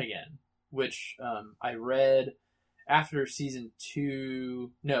Daredevil Born Again, which I read, after season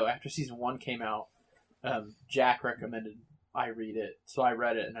 1 came out, Jack recommended I read it, so I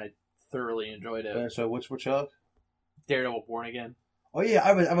read it and I thoroughly enjoyed it. So which arc? Daredevil Born Again. Oh yeah,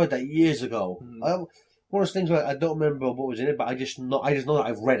 I read that years ago. Mm-hmm. One of those things where I don't remember what was in it, but I just know that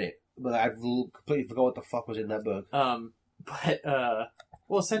I've read it, but I've completely forgot what the fuck was in that book.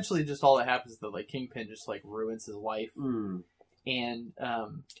 Well, essentially, just all that happens is that like Kingpin just like ruins his life, and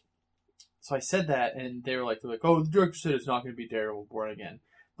so I said that, and they're like, oh, the director said it's not going to be Daredevil Born Again.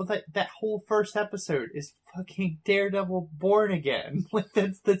 But that whole first episode is fucking Daredevil Born Again. Like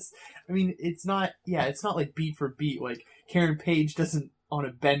that's. I mean, it's not like beat for beat. Like Karen Page doesn't on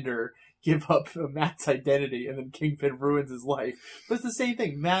a bender give up Matt's identity, and then Kingpin ruins his life. But it's the same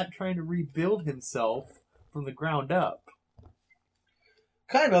thing. Matt trying to rebuild himself from the ground up.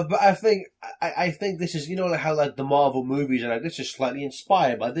 Kind of, but I think this is, like how like the Marvel movies are like, this is slightly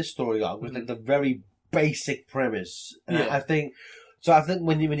inspired by this story arc with like the very basic premise. And I think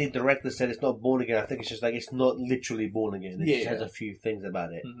when the director said it's not Born Again, I think it's just like it's not literally Born Again. It just has a few things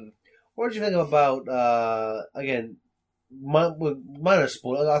about it. Mm-hmm. What did you think about again? Minor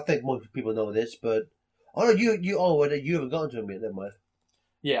spoiler. I think most people know this, but you haven't gotten to it yet, never mind.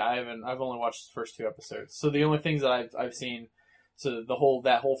 Yeah, I haven't. I've only watched the first 2 episodes. So the only things that I've seen. So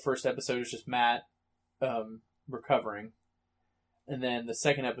that whole first episode is just Matt recovering, and then the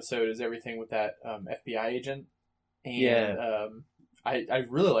second episode is everything with that FBI agent. And I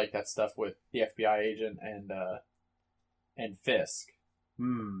really like that stuff with the FBI agent and Fisk.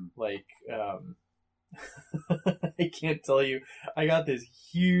 Like I can't tell you, I got this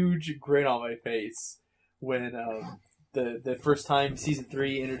huge grin on my face when the first time season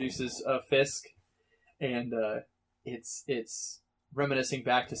 3 introduces Fisk, and it's reminiscing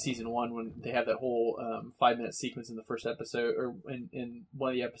back to season 1 when they have that whole 5-minute sequence in the first episode, or in one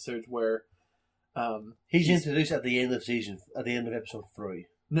of the episodes where he's introduced at the end of episode 3.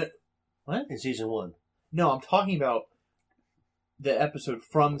 No, what? In season 1. No, I'm talking about the episode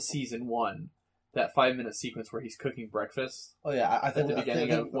from season 1, that 5-minute sequence where he's cooking breakfast. Oh yeah, I think at the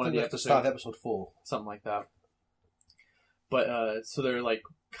beginning of one of the episodes, the start of episode 4, something like that. But so they're like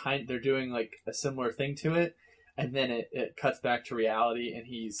they're doing like a similar thing to it. And then it cuts back to reality, and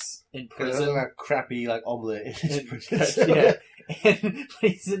he's in prison. Like a crappy omelet in his prison. Yeah, and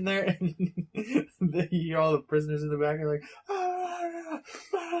he's in there, and you hear all the prisoners in the back, and like,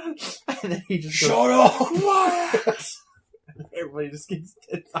 and then he just shut up! What? Everybody just gets.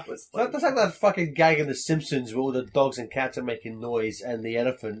 That's like that fucking gag in The Simpsons where all the dogs and cats are making noise, and the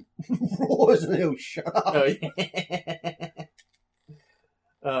elephant roars, and he'll shut up. Oh, yeah.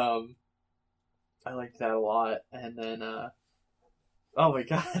 I liked that a lot, and then oh my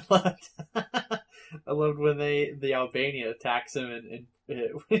god, I loved when the Albania attacks him, and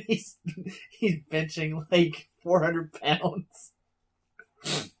when he's benching like 400 pounds.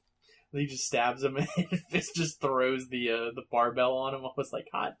 He just stabs him, and Fisk just throws the barbell on him. I was like,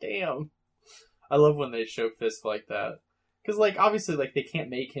 hot damn! I love when they show Fisk like that, because like obviously like they can't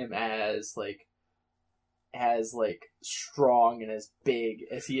make him as strong and as big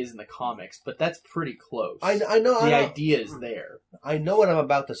as he is in the comics, but that's pretty close. I know the idea is there. I know what I'm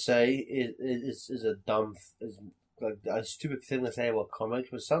about to say is a stupid thing to say about comics,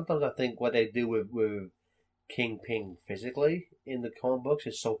 but sometimes I think what they do with Kingpin physically in the comic books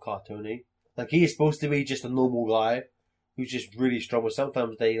is so cartoony. Like he is supposed to be just a normal guy who's just really strong, but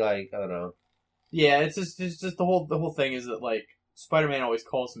sometimes they I don't know. Yeah, it's just the whole thing is that like Spider-Man always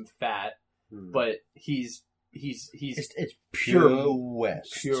calls him fat. But it's pure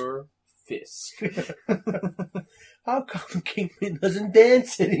West. Pure Fisk. How come Kingpin doesn't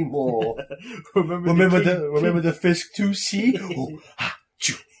dance anymore? remember the Fisk 2C?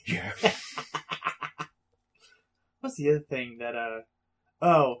 Yeah. What's the other thing that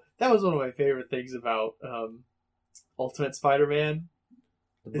that was one of my favorite things about Ultimate Spider-Man?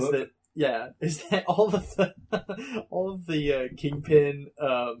 Is that all of the Kingpin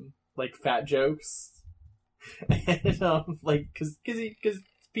like fat jokes, and like because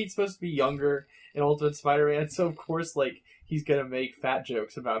Pete's supposed to be younger in Ultimate Spider-Man, so of course like he's gonna make fat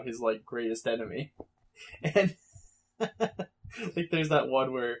jokes about his like greatest enemy, and like there's that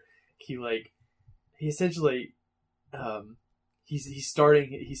one where he essentially he's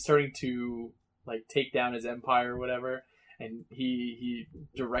starting to like take down his empire or whatever, and he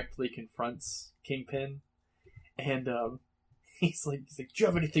directly confronts Kingpin, and he's like, do you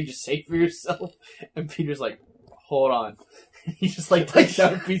have anything to say for yourself? And Peter's like, hold on. He just like takes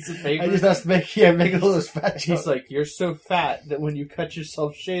out a piece of paper. I just have to make all those fat jokes. He's like, you're so fat that when you cut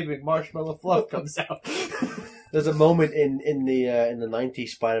yourself shaving, marshmallow fluff comes out. There's a moment in the 90s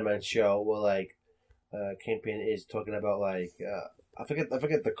Spider-Man show where like Kingpin is talking about like I forget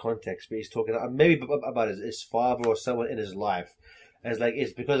the context, but he's talking maybe about his father or someone in his life. And it's like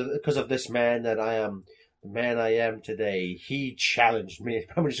it's because of this man that I am the man I am today. He challenged me.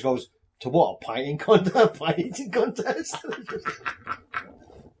 Probably just goes to what a pinting contest.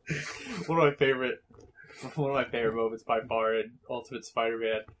 One of my favorite moments by far in Ultimate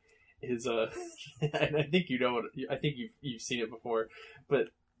Spider-Man is and I think you've seen it before, but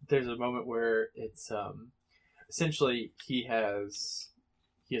there's a moment where it's essentially he has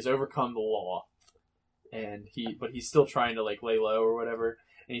overcome the law, and he's still trying to like lay low or whatever,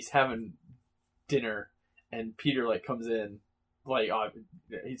 and he's having dinner, and Peter like comes in, like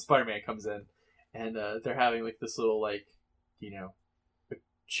Spider-Man comes in, and they're having like this little like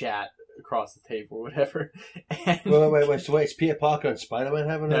chat across the table or whatever. And wait. So it's Peter Parker and Spider-Man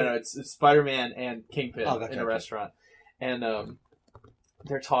having no, it's Spider-Man and Kingpin in a restaurant, and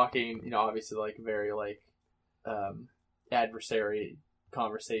they're talking, obviously like very like adversary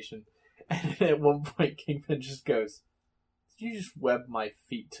conversation, and at one point Kingpin just goes, "Did you just web my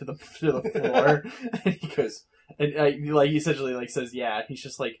feet to the floor?" And he goes, and like he essentially like says, "Yeah." And he's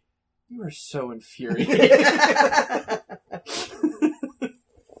just like, "You are so infuriating."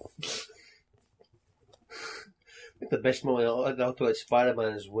 The best moment I thought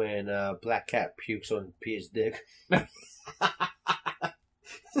Spider-Man is when Black Cat pukes on Peter's dick.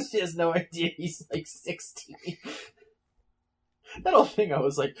 She has no idea he's like 16. That whole thing, I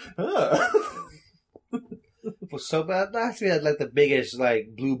was like, ugh. Well, so bad. That has to be like the biggest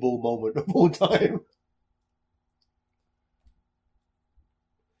like blue ball moment of all time.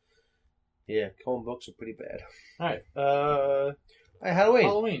 Yeah, comic books are pretty bad. Alright, hey, Halloween.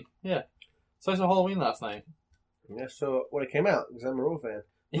 Halloween, yeah. So I saw Halloween last night. Yeah, so when it came out, because I'm a Raw fan.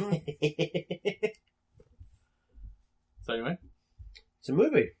 So anyway, it's a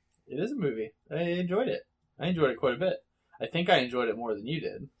movie. It is a movie. I enjoyed it. I enjoyed it quite a bit. I think I enjoyed it more than you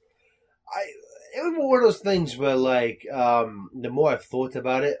did. It was one of those things where, like, the more I've thought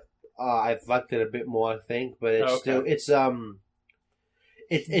about it, I've liked it a bit more. I think, but it's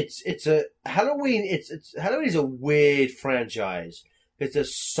it's a Halloween. Halloween is a weird franchise because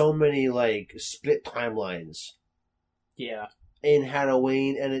there's so many like split timelines. Yeah. In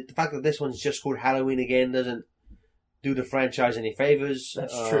Halloween, and the fact that this one's just called Halloween again doesn't do the franchise any favors.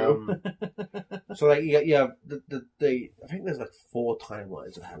 That's true. So like you have the I think there's like 4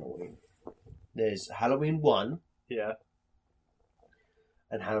 timelines of Halloween. There's Halloween 1, yeah,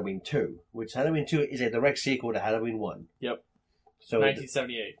 and Halloween 2, which Halloween 2 is a direct sequel to Halloween 1. Yep. So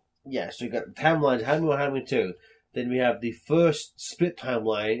 1978. So you got timelines Halloween 1, Halloween 2. Then we have the first split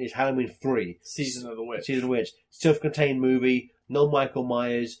timeline is Halloween 3. Season of the Witch. Season of the Witch. Self-contained movie, no Michael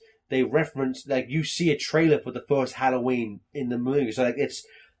Myers. They reference, like, you see a trailer for the first Halloween in the movie. So, like, it's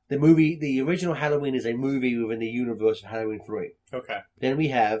the movie, the original Halloween is a movie within the universe of Halloween 3. Okay. Then we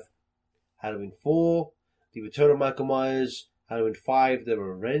have Halloween 4, The Return of Michael Myers, Halloween 5, The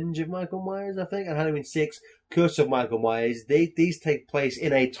Revenge of Michael Myers, I think, and Halloween 6, Curse of Michael Myers. These take place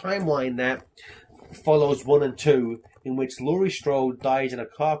in a timeline that follows 1 and 2, in which Laurie Strode dies in a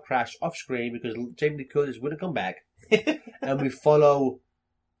car crash off screen because Jamie Lee Curtis wouldn't come back, and we follow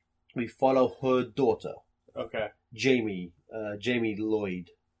her daughter. Okay. Jamie Lloyd,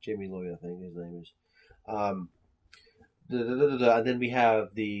 I think his name is. And then we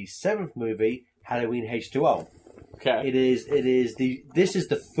have the 7th movie, Halloween H2O. Okay. This is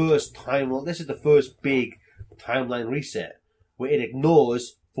the first timeline. This is the first big timeline reset where it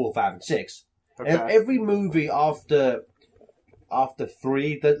ignores 4, 5, and 6. Okay. Every movie after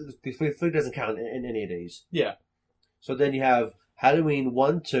 3, the 3 doesn't count in any of these. Yeah. So then you have Halloween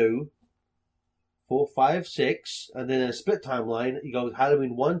 1, 2, 4, 5, 6, and then in a split timeline, you go with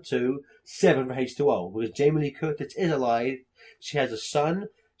Halloween 1, 2, 7 for H2O. Because Jamie Lee Curtis is alive. She has a son.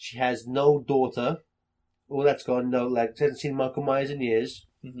 She has no daughter. Well, that's gone. No, like, she hasn't seen Michael Myers in years.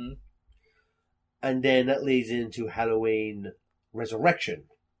 Mm-hmm. And then that leads into Halloween Resurrection.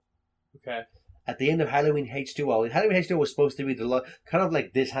 Okay. At the end of Halloween H2O, Halloween H2O was supposed to be kind of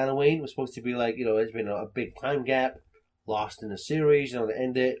like this Halloween. It was supposed to be like, there's been a big time gap, lost in the series, to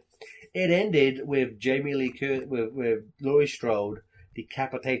end it. It ended with Jamie Lee Curtis, with Laurie Strode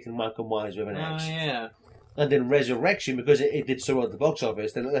decapitating Michael Myers with an axe. Oh, yeah. And then Resurrection, because it did so well at the box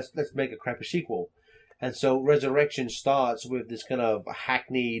office, then let's make a crappy sequel. And so Resurrection starts with this kind of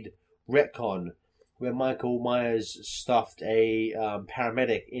hackneyed retcon where Michael Myers stuffed a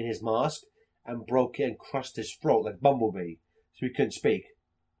paramedic in his mask and broke it and crushed his throat like Bumblebee, so he couldn't speak.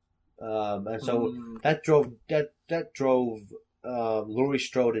 And so that drove Laurie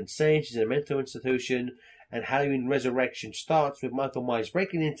Strode insane. She's in a mental institution, and Halloween Resurrection starts with Michael Myers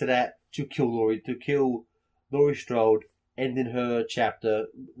breaking into that to kill Laurie Strode, ending her chapter.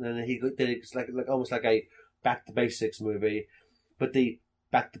 And then he did it like almost like a Back to Basics movie. But the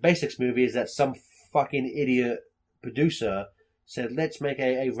Back to Basics movie is that some fucking idiot producer said, let's make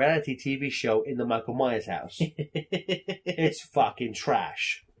a reality TV show in the Michael Myers house. It's fucking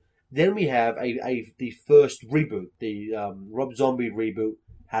trash. Then we have the first reboot, the Rob Zombie reboot,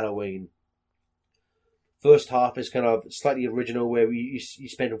 Halloween. First half is kind of slightly original, where you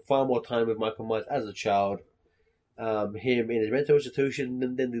spend far more time with Michael Myers as a child, him in his mental institution,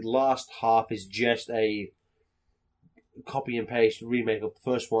 and then the last half is just a copy and paste remake of the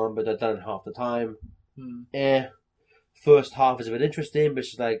first one, but they're done half the time. First half is a bit interesting, but it's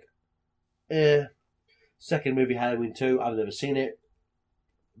just like, Second movie, Halloween 2, I've never seen it.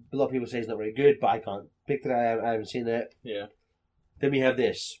 A lot of people say it's not very good, but I can't pick it. I haven't seen it. Yeah. Then we have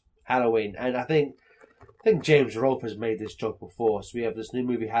this, Halloween, and I think James Rolfe has made this joke before. So we have this new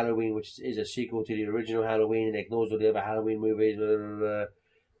movie, Halloween, which is a sequel to the original Halloween and ignores all the other Halloween movies. Blah, blah, blah.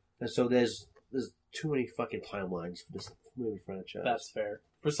 And so there's too many fucking timelines for this movie franchise. That's fair.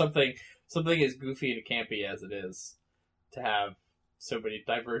 For something as goofy and campy as it is, to have so many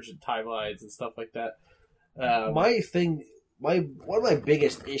divergent timelines and stuff like that. One of my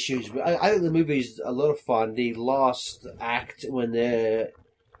biggest issues, I think the movie's a lot of fun. The last act when they're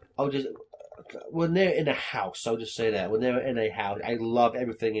in a house, I'll just say that. When they're in a house, I love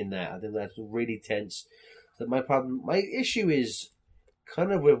everything in that. I think that's really tense. So my issue is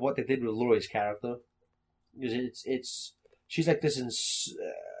kind of with what they did with Laurie's character, because she's like this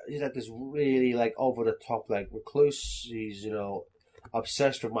she's like this really like over the top like recluse. She's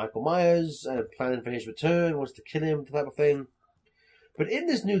obsessed with Michael Myers and planning for his return, wants to kill him, type of thing. But in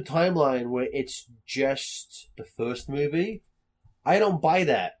this new timeline where it's just the first movie, I don't buy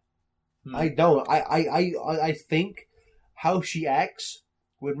that. I don't. I think how she acts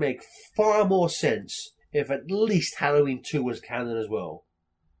would make far more sense if at least Halloween 2 was canon as well.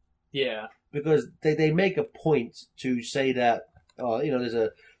 Yeah. Because they make a point to say that, I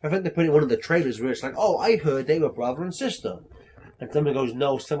think they put it in one of the trailers where it's like, oh, I heard they were brother and sister. And someone goes,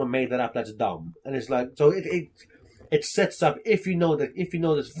 no, someone made that up, that's dumb. And it's like, so it sets up, if you know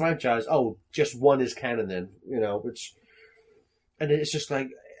this franchise, oh, just one is canon then, and it's just like,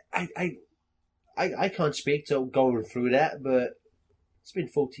 I can't speak to going through that, but it's been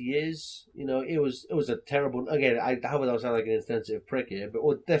 40 years. It was a terrible. Again, I hope I don't sound like an insensitive prick here, but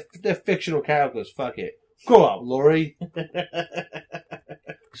they're fictional characters. Fuck it, grow up, Laurie.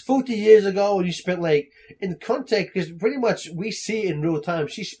 It's 40 years ago, and you spent in context, because pretty much we see it in real time.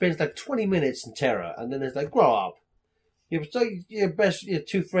 She spends 20 minutes in terror, and then it's like, grow up. Your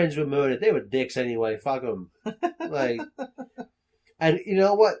two friends were murdered. They were dicks anyway. Fuck them. And you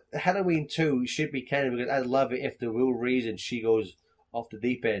know what? Halloween 2 should be canon, because I love it if the real reason she goes off the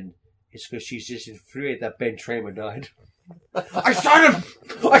deep end is because she's just infuriated that Ben Tramer died. I shot him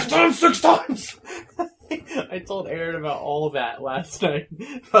 6 times! I told Erin about all of that last night,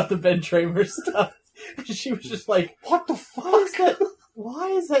 about the Ben Tramer stuff. She was just like, what the fuck?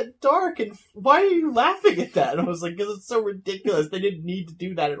 Why is that dark? And why are you laughing at that? And I was like, because it's so ridiculous. They didn't need to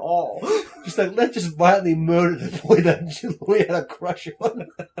do that at all. Just let's just violently murder the boy that we had a crush on.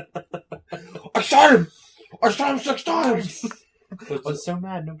 I shot him 6 times! I was so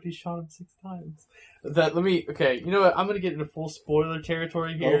mad nobody shot him 6 times. Okay, you know what? I'm going to get into full spoiler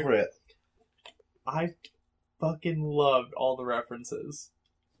territory here. Over it. I fucking loved all the references.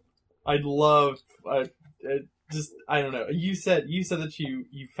 I loved... I don't know. You said that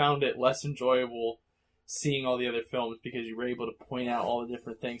you found it less enjoyable seeing all the other films because you were able to point out all the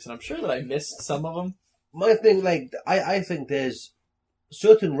different things, and I'm sure that I missed some of them. My thing, I think there's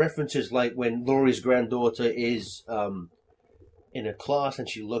certain references, like when Laurie's granddaughter is in a class and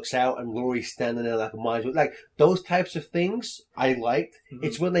she looks out and Laurie's standing there like a miser. Like, those types of things I liked. Mm-hmm.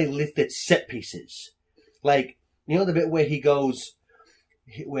 It's when they lifted set pieces. Like, the bit where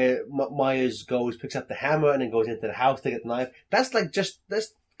where Myers picks up the hammer and then goes into the house to get the knife. That's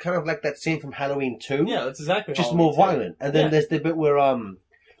kind of like that scene from Halloween 2. Yeah, that's exactly. Just more violent. And then there's the bit where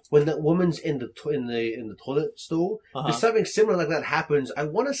when the woman's in the toilet stool, there's something similar like that happens. I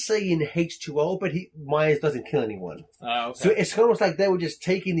want to say in H2O, but Myers doesn't kill anyone. Okay. So it's almost like they were just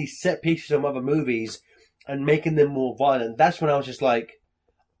taking these set pieces from other movies and making them more violent. That's when I was just like,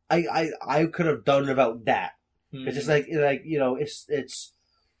 I could have done without that. Mm-hmm. It's just it's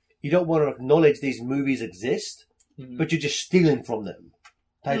you don't want to acknowledge these movies exist, mm-hmm. but you're just stealing from them,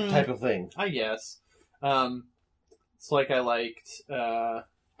 type of thing. I guess. It's like I liked when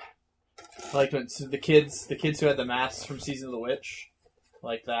the kids who had the masks from Season of the Witch,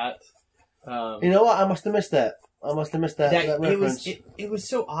 like that. You know what? I must have missed that. I must have missed that reference. It was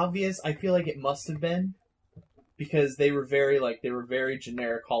so obvious. I feel like it must have been because they were very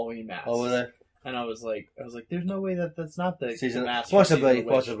generic Halloween masks. Oh, were they? And I was like, there's no way that's not the mask. Possibly,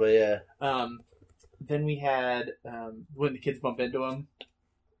 yeah. Then we had when the kids bump into him.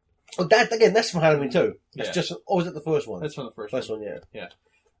 Oh, that's from Halloween too. That's was it the first one? That's from the first one, yeah. Yeah.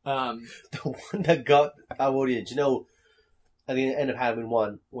 The one that got our audience, at the end of Halloween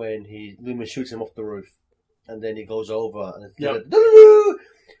 1, when Loomis shoots him off the roof, and then he goes over, and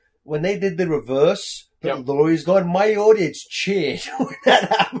when they did the reverse, Laurie's gone, my audience cheered when that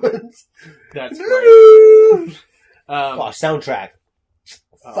happens. That's great. Soundtrack.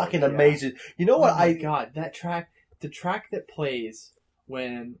 Fucking amazing. You know what? Oh my God, that track, the track that plays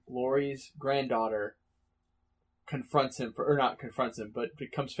when Laurie's granddaughter but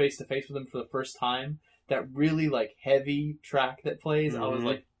comes face to face with him for the first time, that really heavy track that plays, I was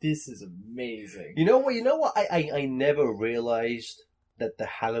like, this is amazing. You know what? I never realized that the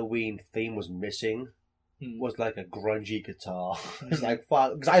Halloween theme was missing. Was like a grungy guitar. It's like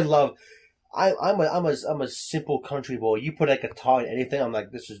fuck, because I'm a simple country boy. You put a guitar in anything, I'm like,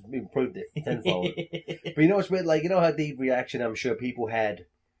 this has improved it tenfold. But you know what's weird? Like, you know how the reaction I'm sure people had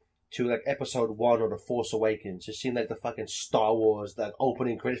to like episode 1 or The Force Awakens, just seeing like the fucking Star Wars like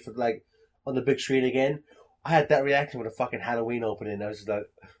opening credits for like on the big screen again. I had that reaction with the fucking Halloween opening. I was just like,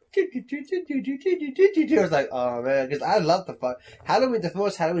 I was like, oh man, because I love the fuck Halloween. The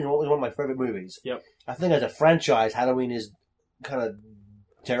first Halloween was one of my favorite movies. Yep. I think as a franchise, Halloween is kind of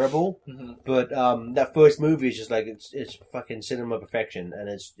terrible, but that first movie is just like it's fucking cinema perfection, and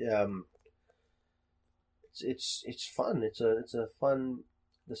it's fun. It's a fun.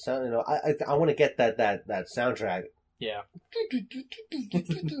 The sound, I want to get that soundtrack. Yeah.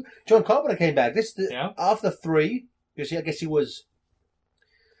 John Carpenter came back. After 3, because I guess he was.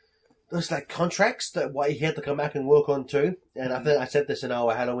 There's like contracts that why he had to come back and work on too. And I think I said this in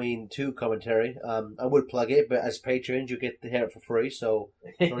our Halloween 2 commentary. I would plug it, but as patrons you get to hear it for free, so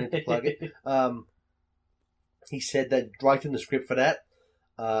you don't need to plug it. He said that writing the script for that,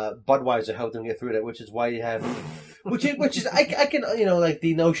 Budweiser helped him get through that, which is why you have, which is I can like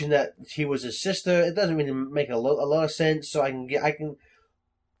the notion that she was his sister. It doesn't really make a lot of sense. So I can.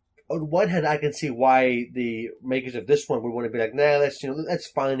 On one hand, I can see why the makers of this one would want to be like, nah, let's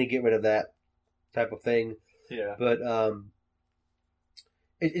finally get rid of that type of thing. Yeah. But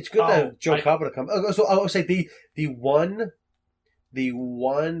it's good to have John Carpenter come. So I would say the one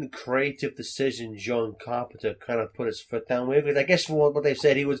creative decision John Carpenter kind of put his foot down with, because I guess from what they've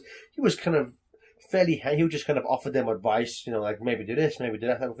said, he was kind of fairly. He would just kind of offer them advice, like maybe do this, maybe do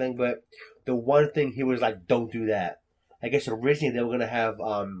that type of thing. But the one thing he was like, don't do that. I guess originally they were going to have.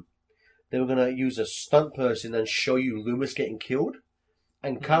 They were going to use a stunt person and show you Loomis getting killed.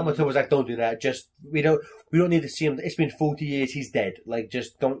 And Carpenter was like, don't do that. Just, we don't need to see him. It's been 40 years. He's dead. Like,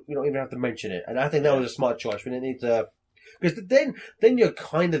 just we don't even have to mention it. And I think that was a smart choice. We didn't need to, because then you're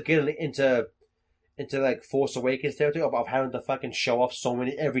kind of getting into like Force Awakens territory of having to fucking show off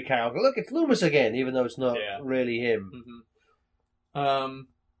every character. Look, it's Loomis again, even though it's not really him. Mm-hmm.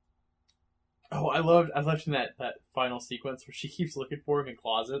 I loved in that final sequence where she keeps looking for him in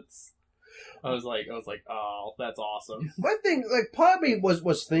closets. I was like, oh, that's awesome. My thing, like, part of me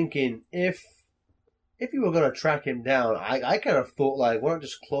was thinking if you were gonna track him down, I kind of thought like, why not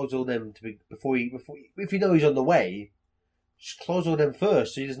just close all them before if you know he's on the way, just close all them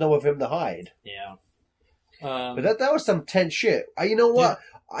first, so you just know of him to hide. Yeah. But that was some tense shit. You know what?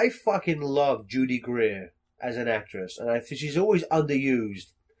 Yeah. I fucking love Judy Greer as an actress, and I think she's always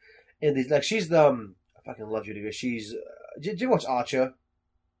underused. In these, like, she's the I fucking love Judy Greer. She's did you watch Archer?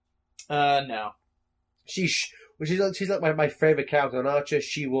 No. She's like my favorite character on Archer.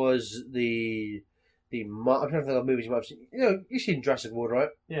 She was the I'm trying to think of movies you might have seen. You've seen Jurassic World, right?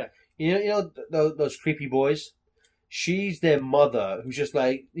 Yeah. You know those creepy boys. She's their mother, who's just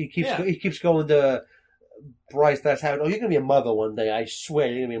like he keeps going to Bryce. That's how. Oh, you're gonna be a mother one day. I swear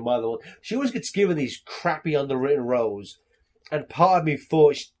you're gonna be a mother. She always gets given these crappy underwritten roles, and part of me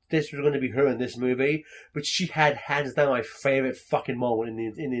thought this was going to be her in this movie, but she had hands down my favorite fucking moment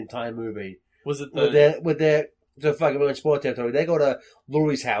in the entire movie. Was it with their fucking in sport territory? They go to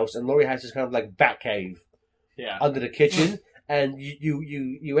Laurie's house, and Laurie has this kind of like bat cave, under the kitchen, and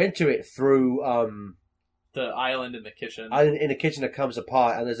you enter it through the island in the kitchen. In the kitchen that comes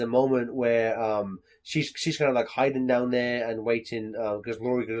apart, and there's a moment where she's kind of like hiding down there and waiting because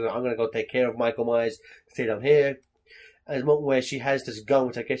Laurie goes, I'm going to go take care of Michael Myers, stay down here. And there's a moment where she has this gun,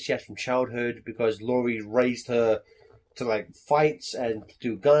 which I guess she has from childhood, because Laurie raised her to like fights and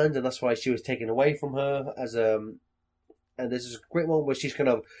do guns, and that's why she was taken away from her as and there's this great moment where she's kind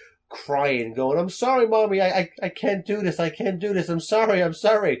of crying, going, "I'm sorry, mommy, I can't do this, I'm sorry. And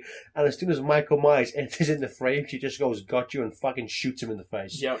as soon as Michael Myers enters in the frame, she just goes, "Got you," and fucking shoots him in the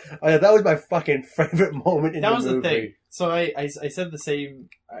face. Yep. That was my fucking favorite moment in the movie. That was the thing. So I said the same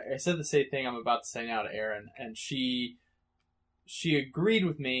thing I'm about to say now to Erin, and she agreed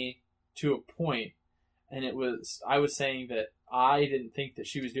with me to a point, and I was saying that I didn't think that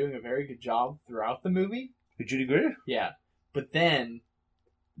she was doing a very good job throughout the movie. Did you agree? Yeah. But then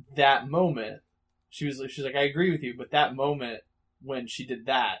that moment, she was like, I agree with you, but that moment when she did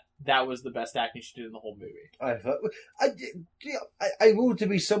that was the best acting she did in the whole movie. I ruled to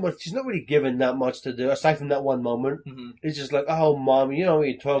be someone, she's not really given that much to do, aside from that one moment. Mm-hmm. It's just like, "Oh, Mom, you know what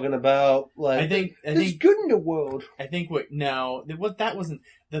you're talking about." Like, I think there's good in the world. I think that wasn't,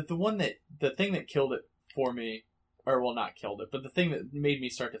 the thing that killed it for me, or well, not killed it, but the thing that made me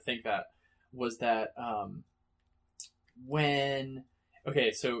start to think that was that,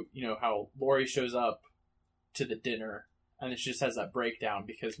 so you know how Laurie shows up to the dinner and then she just has that breakdown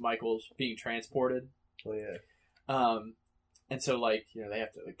because Michael's being transported. Oh yeah. And so like, you know, they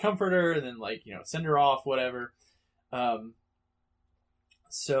have to comfort her and then like, you know, send her off, whatever. And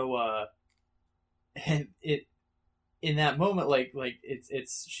it in that moment, like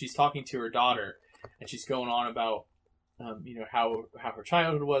it's she's talking to her daughter and she's going on about you know, how her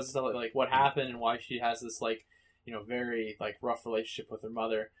childhood was, stuff like what happened and why she has this like, you know, very like rough relationship with her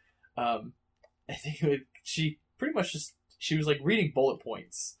mother. I think she pretty much she was like reading bullet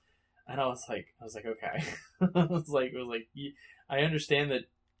points, and I was like okay. I was like I understand that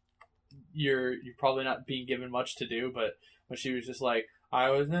you're probably not being given much to do, but when she was just like, "I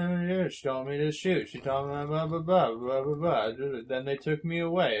was never here. She told me to shoot. She told me blah blah blah blah blah blah. Then they took me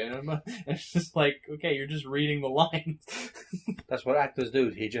away." And it's just like, okay, you're just reading the lines. That's what actors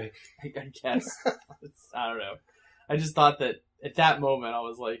do, TJ. I guess. I don't know. I just thought that at that moment, I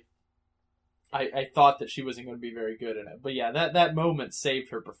was like, I thought that she wasn't going to be very good in it. But yeah, that moment saved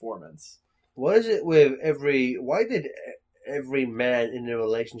her performance. What is it with why did every man in the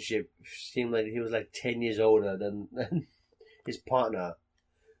relationship seem like he was like 10 years older than his partner?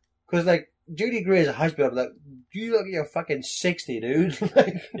 Because like Judy Greer as a husband, I'm like, you look like you're fucking 60, dude.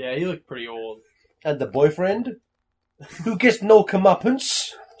 Like, yeah, he looked pretty old. And the boyfriend, who gets no comeuppance.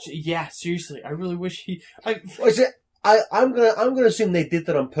 Yeah, seriously, I really wish I'm gonna assume they did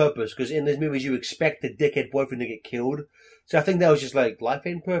that on purpose because in these movies you expect the dickhead boyfriend to get killed. So I think that was just like, life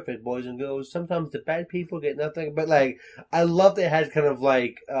ain't perfect, boys and girls. Sometimes the bad people get nothing. But like, I love they had kind of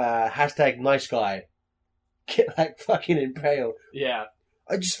like hashtag nice guy get like fucking impaled. Yeah.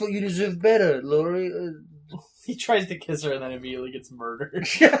 I just thought you deserved better, Laurie. He tries to kiss her and then immediately gets murdered.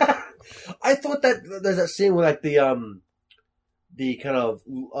 Yeah. I thought that there's that scene where like the kind of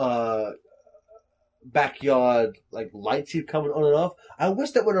backyard like lights keep coming on and off. I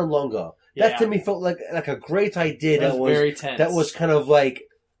wish that went on longer. Yeah. That to me felt like a great idea. That was very tense. That was kind of like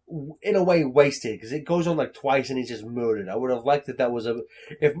in a way wasted because it goes on like twice and he's just murdered. I would have liked that. That was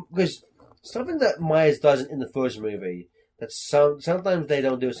because something that Myers does in the first movie that sometimes they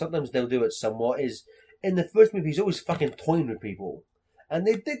don't do. Sometimes they'll do it somewhat. Is in the first movie he's always fucking toying with people, and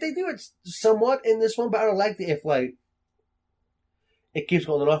they do it somewhat in this one. But I don't like it if like. It keeps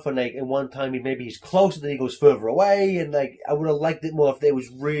going off, and like, in one time he's closer, then he goes further away, and like, I would have liked it more if it was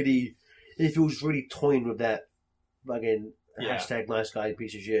really toying with that fucking hashtag nice guy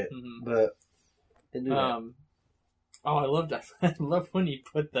piece of shit. Mm-hmm. But didn't do that. Oh, I loved that. I love when he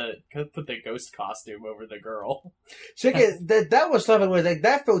put the ghost costume over the girl. So again, that was something where like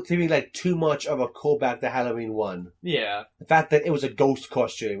that felt to me like too much of a callback to Halloween 1. Yeah, the fact that it was a ghost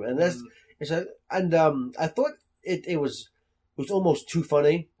costume, and that's I thought it was. It was almost too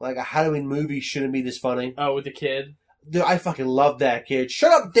funny. Like, a Halloween movie shouldn't be this funny. Oh, with the kid? Dude, I fucking loved that kid.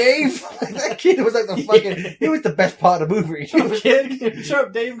 Shut up, Dave! Like, that kid was like the fucking... He was the best part of the movie. Kid, shut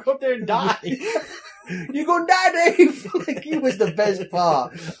up, Dave. Go up there and die. You're gonna die, Dave! Like, he was the best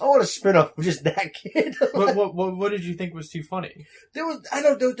part. I want a spin-off of just that kid. What did you think was too funny? There was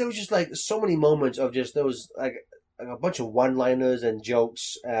just like so many moments of just... There was like a bunch of one-liners and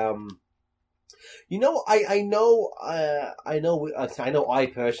jokes. You know, I know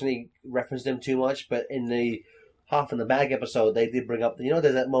I personally referenced them too much, but in the Half in the Bag episode, they did bring up, you know,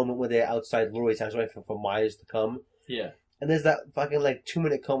 there's that moment where they're outside Laurie's house waiting for Myers to come. Yeah. And there's that fucking, like,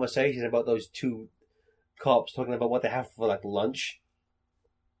 2-minute conversation about those two cops talking about what they have for, like, lunch.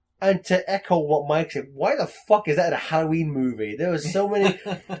 And to echo what Mike said, why the fuck is that in a Halloween movie? There was so many...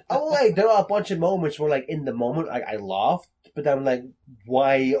 there are a bunch of moments where, like, in the moment, I laughed, but I'm like,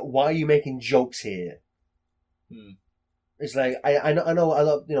 why are you making jokes here? It's like, I know a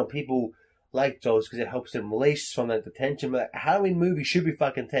lot, you know, people like those because it helps them release from like the tension. But Halloween movie should be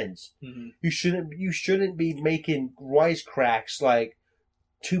fucking tense. Mm-hmm. You shouldn't be making wisecracks like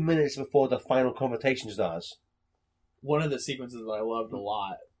 2 minutes before the final confrontation starts. One of the sequences that I loved a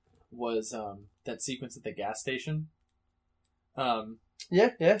lot was that sequence at the gas station. Yeah,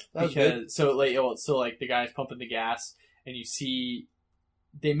 that was good. So the guy's pumping the gas, and you see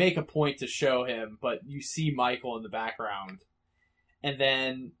they make a point to show him, but you see Michael in the background, and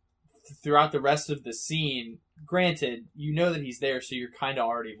then throughout the rest of the scene, granted, you know that he's there, so you're kind of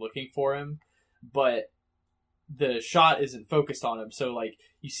already looking for him, but the shot isn't focused on him. So like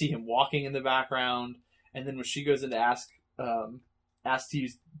you see him walking in the background, and then when she goes in to ask to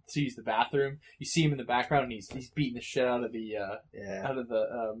use the bathroom, you see him in the background, and he's beating the shit out of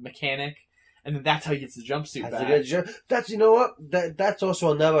the mechanic, and then that's how he gets the jumpsuit back. That's you know what that's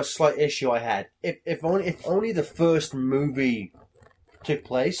also another slight issue I had. If only the first movie took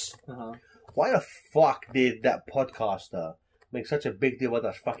place, why the fuck did that podcaster make such a big deal about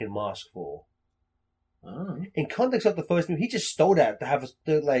that fucking mask for? Oh. In context of the first movie, he just stole that to have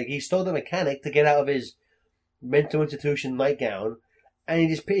he stole the mechanic to get out of his mental institution nightgown, and he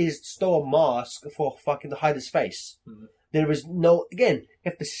just stole a mask for fucking to hide his face. Mm-hmm. There was no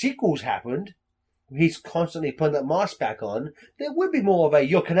if the sequels happened, he's constantly putting that mask back on. There would be more of a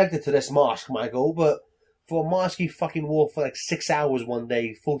you're connected to this mask, Michael, but. For a mask he fucking wore for like 6 hours one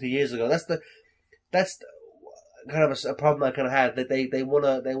day 40 years ago. That's kind of a problem I kind of had, that they want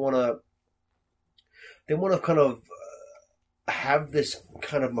to kind of have this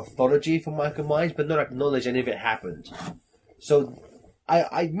kind of mythology for Michael Myers, but not acknowledge any of it happened. So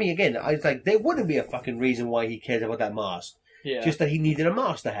I was like, there wouldn't be a fucking reason why he cares about that mask. Yeah. Just that he needed a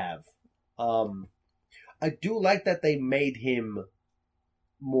mask to have. I do like that they made him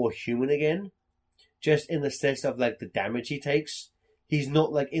more human again. Just in the sense of like the damage he takes. He's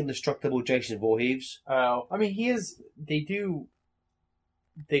not like indestructible Jason Voorhees. Oh, I mean, he is. They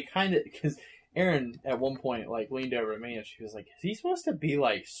kind of, because Erin at one point like leaned over to me and she was like, "Is he supposed to be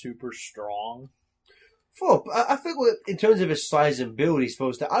like super strong?" I think in terms of his size and build, he's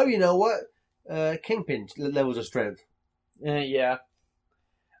supposed to. Oh, you know what? Kingpin levels of strength. Yeah.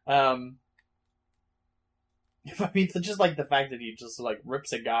 I mean, it's just like the fact that he just like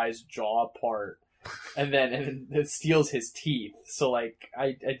rips a guy's jaw apart. And then it steals his teeth. So like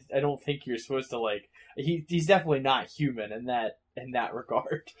I don't think you're supposed to like he's definitely not human in that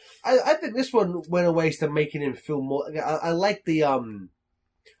regard. I think this one went a ways to making him feel more. I like the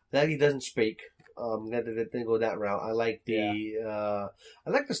that he doesn't speak. That didn't go that route. I like I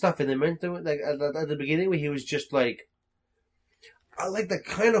like the stuff in the mental like at the beginning where he was just like. I like the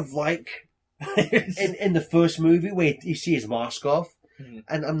kind of like in the first movie where you see his mask off.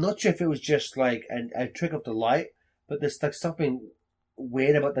 And I'm not sure if it was just like a trick of the light, but there's like something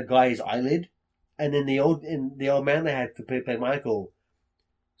weird about the guy's eyelid. And then the old man they had to play Michael,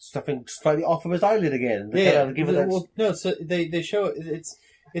 something slightly off of his eyelid again. No, so they show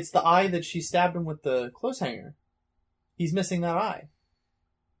it's the eye that she stabbed him with the clothes hanger. He's missing that eye.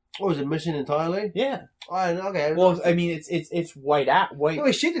 Oh, is it missing entirely? Yeah. Oh, okay. Well, I mean, it's white.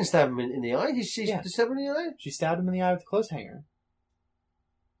 No, she didn't stab him in the eye. She stabbed him in the eye. She stabbed him in the eye with the clothes hanger.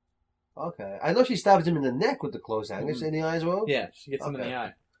 Okay. I know she stabs him in the neck with the clothes hangers. In the eye as well? Yeah, she gets him in the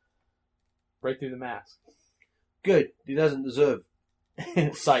eye. Right through the mask. Good. He doesn't deserve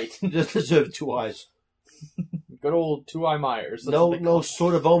sight. He doesn't deserve two eyes. Good old Two-Eye Myers. No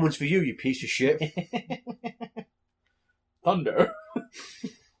sort of omens for you piece of shit. Thunder.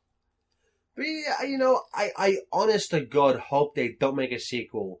 But yeah, I honest to God hope they don't make a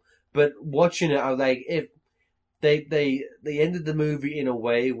sequel. But watching it, I'm like, if They ended the movie in a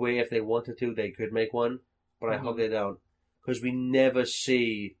way where if they wanted to, they could make one, but I hope they don't, because we never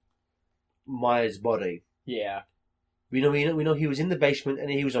see Myers' body. Yeah, we know he was in the basement and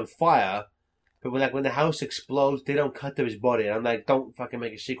he was on fire, but when the house explodes, they don't cut to his body. And I'm like, don't fucking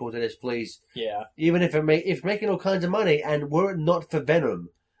make a sequel to this, please. Yeah. Even if if making all kinds of money, and were it not for Venom,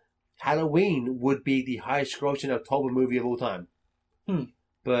 Halloween would be the highest grossing October movie of all time.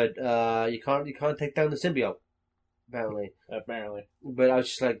 But you can't take down the symbiote. Apparently. But I was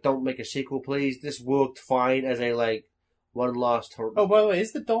just like, don't make a sequel, please. This worked fine as a, like, one last... Oh, by the way,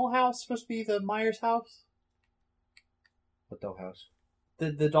 is the dollhouse supposed to be the Myers house? What dollhouse?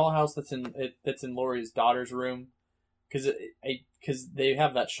 The dollhouse that's in Laurie's daughter's room. Because they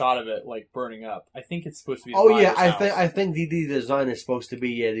have that shot of it, like, burning up. I think it's supposed to be the Myers house. I think the design is supposed to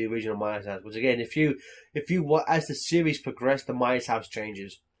be, the original Myers house. Which, again, if you as the series progresses, the Myers house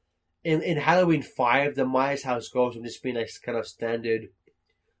changes. In Halloween 5, the Myers house goes from just being a kind of standard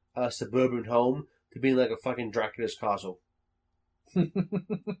suburban home to being like a fucking Dracula's castle.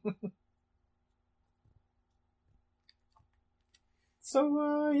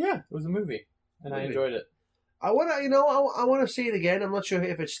 So yeah, it was a movie, and I enjoyed it. I want to see it again. I'm not sure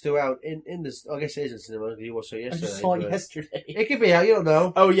if it's still out in this. I guess it is in cinema. You also yesterday. I just saw it yesterday. It could be out. You don't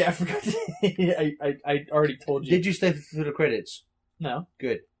know. Oh yeah, I forgot. I already told you. Did you stay through the credits? No.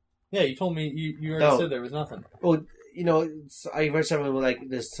 Good. Yeah, you told me you already said there was nothing. Well, I read something like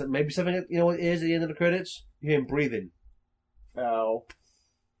there's maybe something what it is at the end of the credits. You hear him breathing. Oh,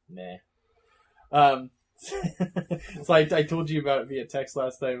 nah. So I told you about it via text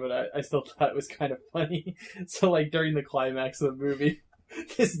last night, but I still thought it was kind of funny. So like during the climax of the movie,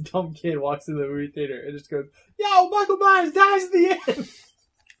 this dumb kid walks in the movie theater and just goes, "Yo, Michael Myers dies at the end."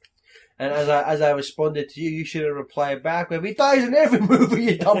 And as I responded to you, you should have replied back with, "He dies in every movie,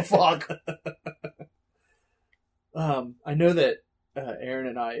 you dumb fuck." I know that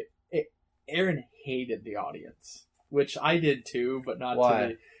Aaron hated The Audience, which I did too, but not Why?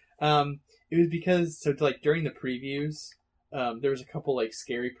 to the. It was because during the previews, there was a couple like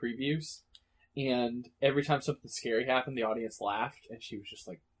scary previews, and every time something scary happened, the audience laughed, and she was just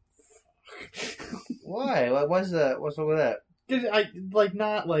like, "Fuck." Why? What's wrong with that? I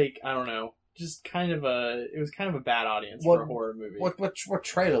don't know, just it was kind of a bad audience for a horror movie. What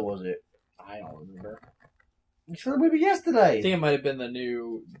trailer was it? I don't remember. You saw the movie yesterday. I think it might have been the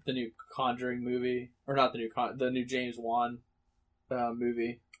new Conjuring movie, or not the new James Wan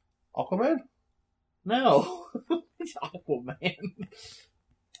movie. Aquaman? No, it's Aquaman.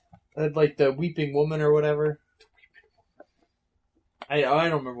 Like the Weeping Woman or whatever. I don't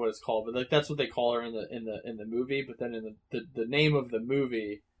remember what it's called, but like that's what they call her in the movie. But then in the name of the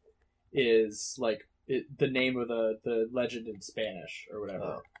movie is like the name of the legend in Spanish or whatever.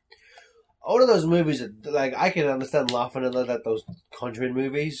 Oh. All of those movies, like I can understand laughing at those Conjuring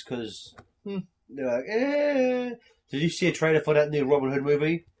movies because they're like, eh. Did you see a trailer for that new Robin Hood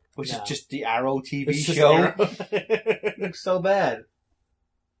movie? Which is just the Arrow TV show. Arrow. It looks so bad.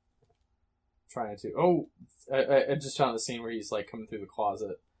 Trying to. Oh, I just found the scene where he's like coming through the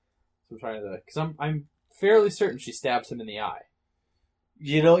closet. So I'm trying to, because I'm fairly certain she stabs him in the eye.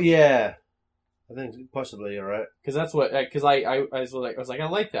 Yeah, I think possibly you're right. Because that's what. Because I was like I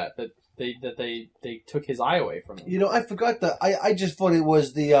like that they took his eye away from him. I forgot that. I just thought it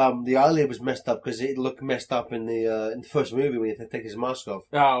was the eyelid was messed up because it looked messed up in the first movie when he take his mask off.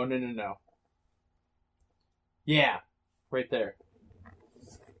 Oh no. Yeah, right there.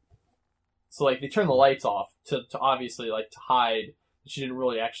 So like they turned the lights off to obviously like to hide that she didn't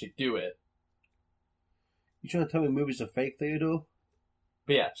really actually do it. You trying to tell me movies are fake, Theodore?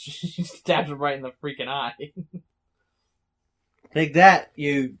 But yeah, she stabs him right in the freaking eye. Take that,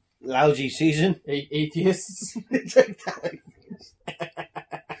 you lousy season. Atheists. Take that.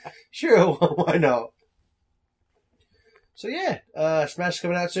 Sure, why not? So yeah, Smash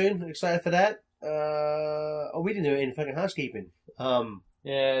coming out soon. Excited for that. We didn't do any fucking housekeeping.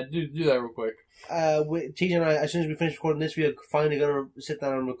 Yeah, do that real quick. TJ and I, as soon as we finish recording this, we are finally going to sit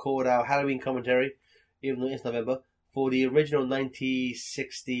down and record our Halloween commentary, even though it's November, for the original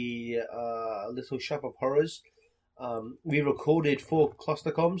 1960 Little Shop of Horrors. We recorded 4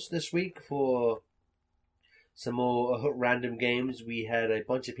 Clustercoms this week for some more random games. We had a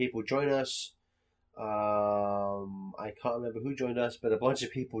bunch of people join us. I can't remember who joined us, but a bunch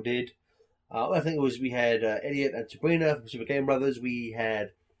of people did. I think we had Elliot and Sabrina from Super Game Brothers. We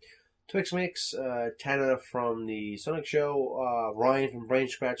had Twix Mix, Tanner from the Sonic Show, Ryan from Brain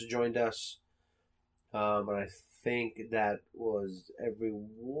Scratch joined us. And I think that was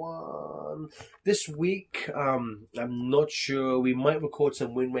everyone. This week, I'm not sure. We might record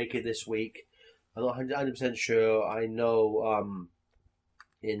some Wind Waker this week. I'm not 100% sure. I know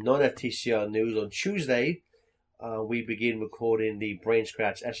in non-FTCR news on Tuesday, we begin recording the Brain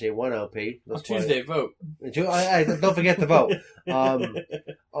Scratch SA1 LP. On Tuesday, vote. Don't forget to vote.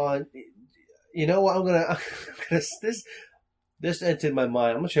 You know what? I'm gonna this entered my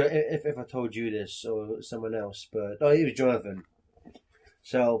mind. I'm not sure if I told you this or someone else, but it was Jonathan.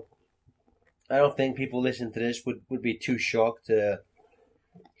 So I don't think people listening to this would be too shocked to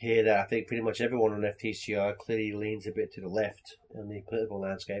hear that. I think pretty much everyone on FTCR clearly leans a bit to the left in the political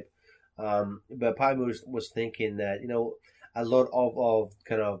landscape. But part of me was thinking that, a lot of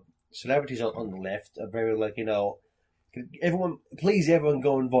kind of celebrities on the left are very like, everyone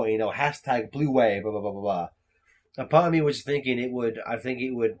go and vote, hashtag blue wave, blah, blah, blah, blah, blah. And part of me was thinking I think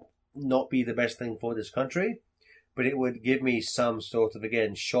it would not be the best thing for this country, but it would give me some sort of,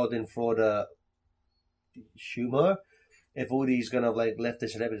 again, Schadenfreude humor. If all these kind of like leftist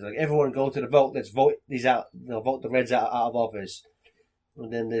celebrities, like everyone go to the vote, let's vote these out, vote the Reds out of office.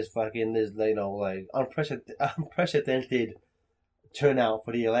 And then there's unprecedented turnout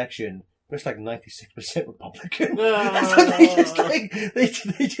for the election. It's like 96% Republican. So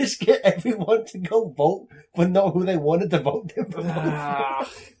they just get everyone to go vote for not who they wanted to vote them for.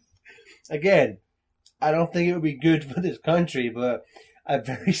 Again, I don't think it would be good for this country, but a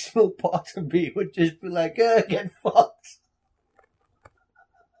very small part of me would just be like, get fucked.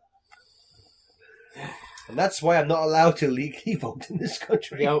 And that's why I'm not allowed to legally vote in this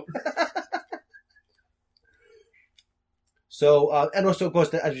country. Yep. So, and also, of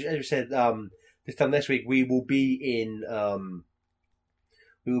course, as you said, this time next week we will be in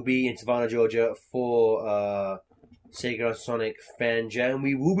Savannah, Georgia for Sega Sonic Fan Jam.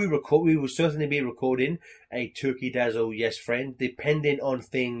 We will certainly be recording a Turkey Dazzle Yes Friend, depending on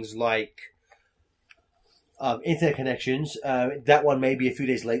things like internet connections. That one may be a few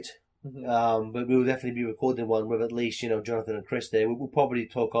days late. Mm-hmm. But we will definitely be recording one with at least, Jonathan and Chris there. We'll probably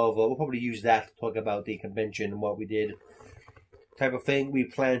use that to talk about the convention and what we did. Type of thing. We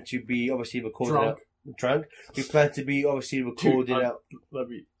plan to be obviously recording drunk. We plan to be obviously recording out.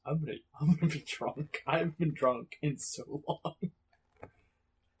 I'm gonna be drunk. I haven't been drunk in so long. I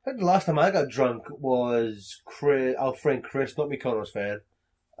think the last time I got drunk was our friend Chris, not me, Connor's fan.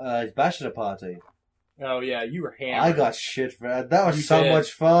 His bachelor party. Oh yeah, you were hammered. I got shit for that. That was so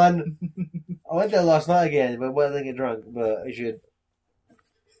much fun. I went there last night again, but I didn't get drunk. But I should.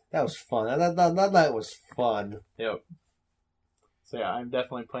 That was fun. That night was fun. Yep. So yeah, I'm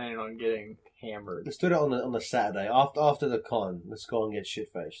definitely planning on getting hammered. Let's do it on the Saturday after the con. Let's go and get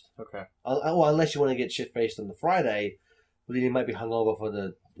shit faced. Okay. Well, unless you want to get shit faced on the Friday, but then you might be hungover for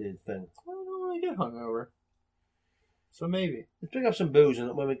the thing. I don't really get hungover. So maybe. Let's pick up some booze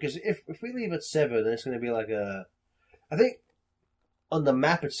because if we leave at 7, then it's going to be like I think on the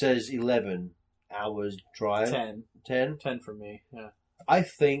map it says 11 hours drive. 10. 10? 10 for me, yeah. I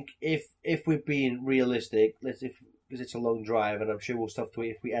think if we're being realistic, because it's a long drive, and I'm sure we'll stop to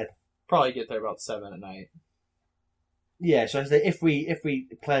eat if we add. Probably get there about 7 at night. Yeah, so I say if we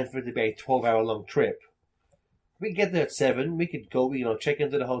plan for it to be a 12-hour long trip, we get there at 7. We could go, check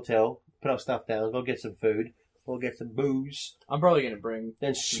into the hotel, put our stuff down, go get some food. We'll get some booze. I'm probably going to bring...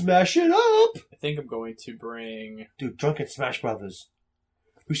 Then smash it up! I think I'm going to bring... Dude, Drunken Smash Brothers.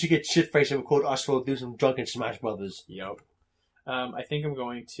 We should get shit-faced and record us. We'll do some Drunken Smash Brothers. Yep. I think I'm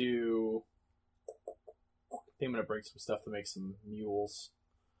going to... bring some stuff to make some mules.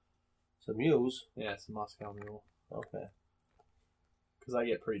 Some mules? Yeah, some Moscow mule. Okay. Because I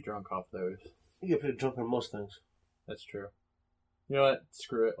get pretty drunk off those. You get pretty drunk on most things. That's true. You know what?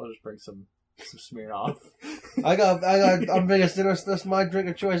 Screw it. I'll just bring some Smirnoff. I'm biggest. That's my drink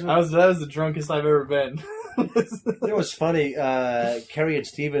of choice. That was the drunkest I've ever been. It was funny. Kerry and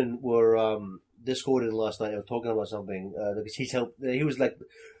Steven were Discording last night. They were talking about something because he was like,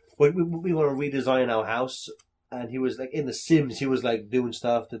 we want to redesign our house, and he was like in The Sims. He was like doing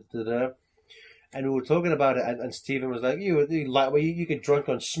stuff, and we were talking about it. And Steven was like, you get drunk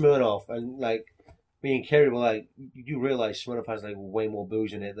on Smirnoff, and like me and Kerry were like, you realize Smirnoff has like way more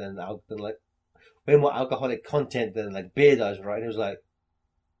booze in it than like. Way more alcoholic content than like beer does, right? And he was like,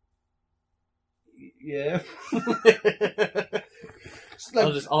 "Yeah."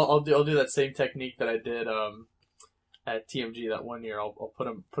 Like, I'll do that same technique that I did at TMG that one year. I'll put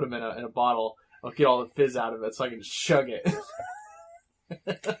them in a bottle. I'll get all the fizz out of it so I can just chug it.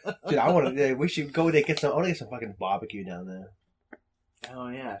 Dude, we should go there I want to get some fucking barbecue down there. Oh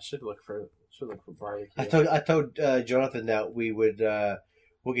yeah, should look for barbecue. I told Jonathan that we would.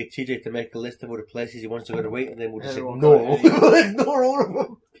 We'll get TJ to make a list of all the places he wants to go to eat, and then we'll just ignore all of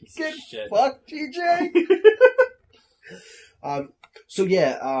them. Get fucked, TJ. So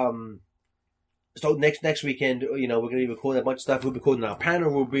yeah, so next weekend, we're going to be recording a bunch of stuff. We'll be recording our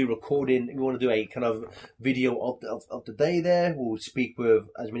panel. We'll be recording. We want to do a kind of video of the day there. We'll speak with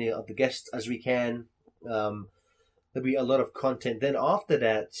as many of the guests as we can. There'll be a lot of content. Then after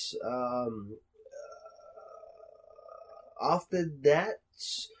that,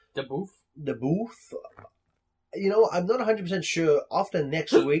 the booth. I'm not 100% sure. After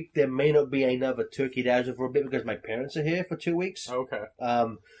next week, there may not be another Turkey Dazzle for a bit because my parents are here for 2 weeks. Okay.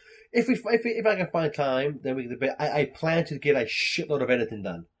 If I can find time, then we can. I plan to get a shitload of editing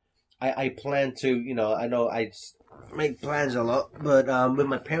done. I plan to. I know I make plans a lot, but with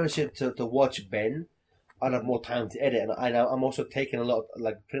my parents here to watch Ben, I'll have more time to edit, and I'm also taking a lot,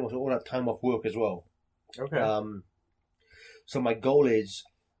 like pretty much all that time off work as well. Okay. So my goal is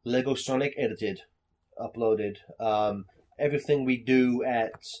Lego Sonic edited, uploaded. Everything we do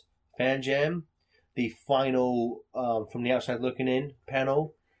at Fan Jam, the final from the outside looking in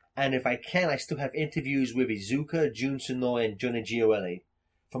panel, and if I can, I still have interviews with Izuka, Jun Sonoy, and Johnny Gioeli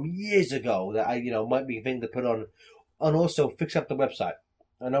from years ago that I might be a thing to put on, and also fix up the website.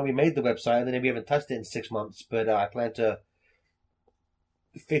 I know we made the website, and then we haven't touched it in 6 months, but I plan to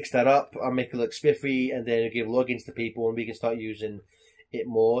fix that up. I'll make it look spiffy, and then give logins to people, and we can start using it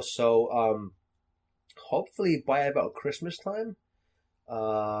more. So, hopefully by about Christmas time.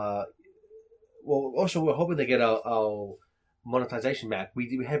 Well, also we're hoping to get our monetization back.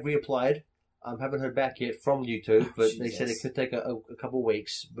 We have reapplied. Haven't heard back yet from YouTube, but they said it could take a couple of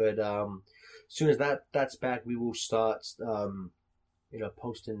weeks. But as soon as that's back, we will start,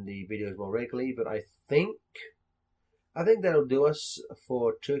 posting the videos more regularly. But I think that'll do us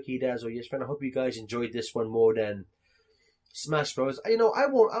for Turkey Dazzle Yes Friend. I hope you guys enjoyed this one more than Smash Bros. I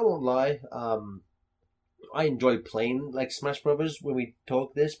won't lie. I enjoy playing like Smash Brothers when we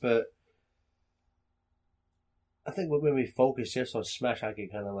talk this, but I think when we focus just on Smash, I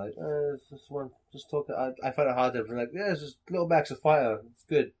get kind of like, just talk. I find it hard to be like, yeah, it's just Little Max a fighter. It's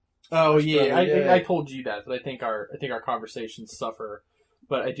good. Oh yeah, I told you that I think our conversations suffer,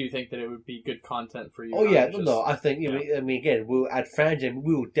 but I do think that it would be good content for you. Oh yeah, no, I think again, we'll at FanJam,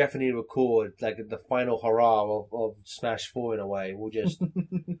 we will definitely record like the final hurrah of Smash 4 in a way. We'll just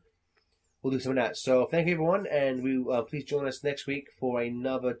we'll do some of that. So thank you everyone, and we please join us next week for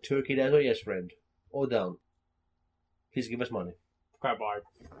another Turkey Dazzle Yes Friend or Down. Please give us money. Bye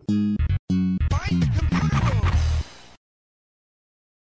bye.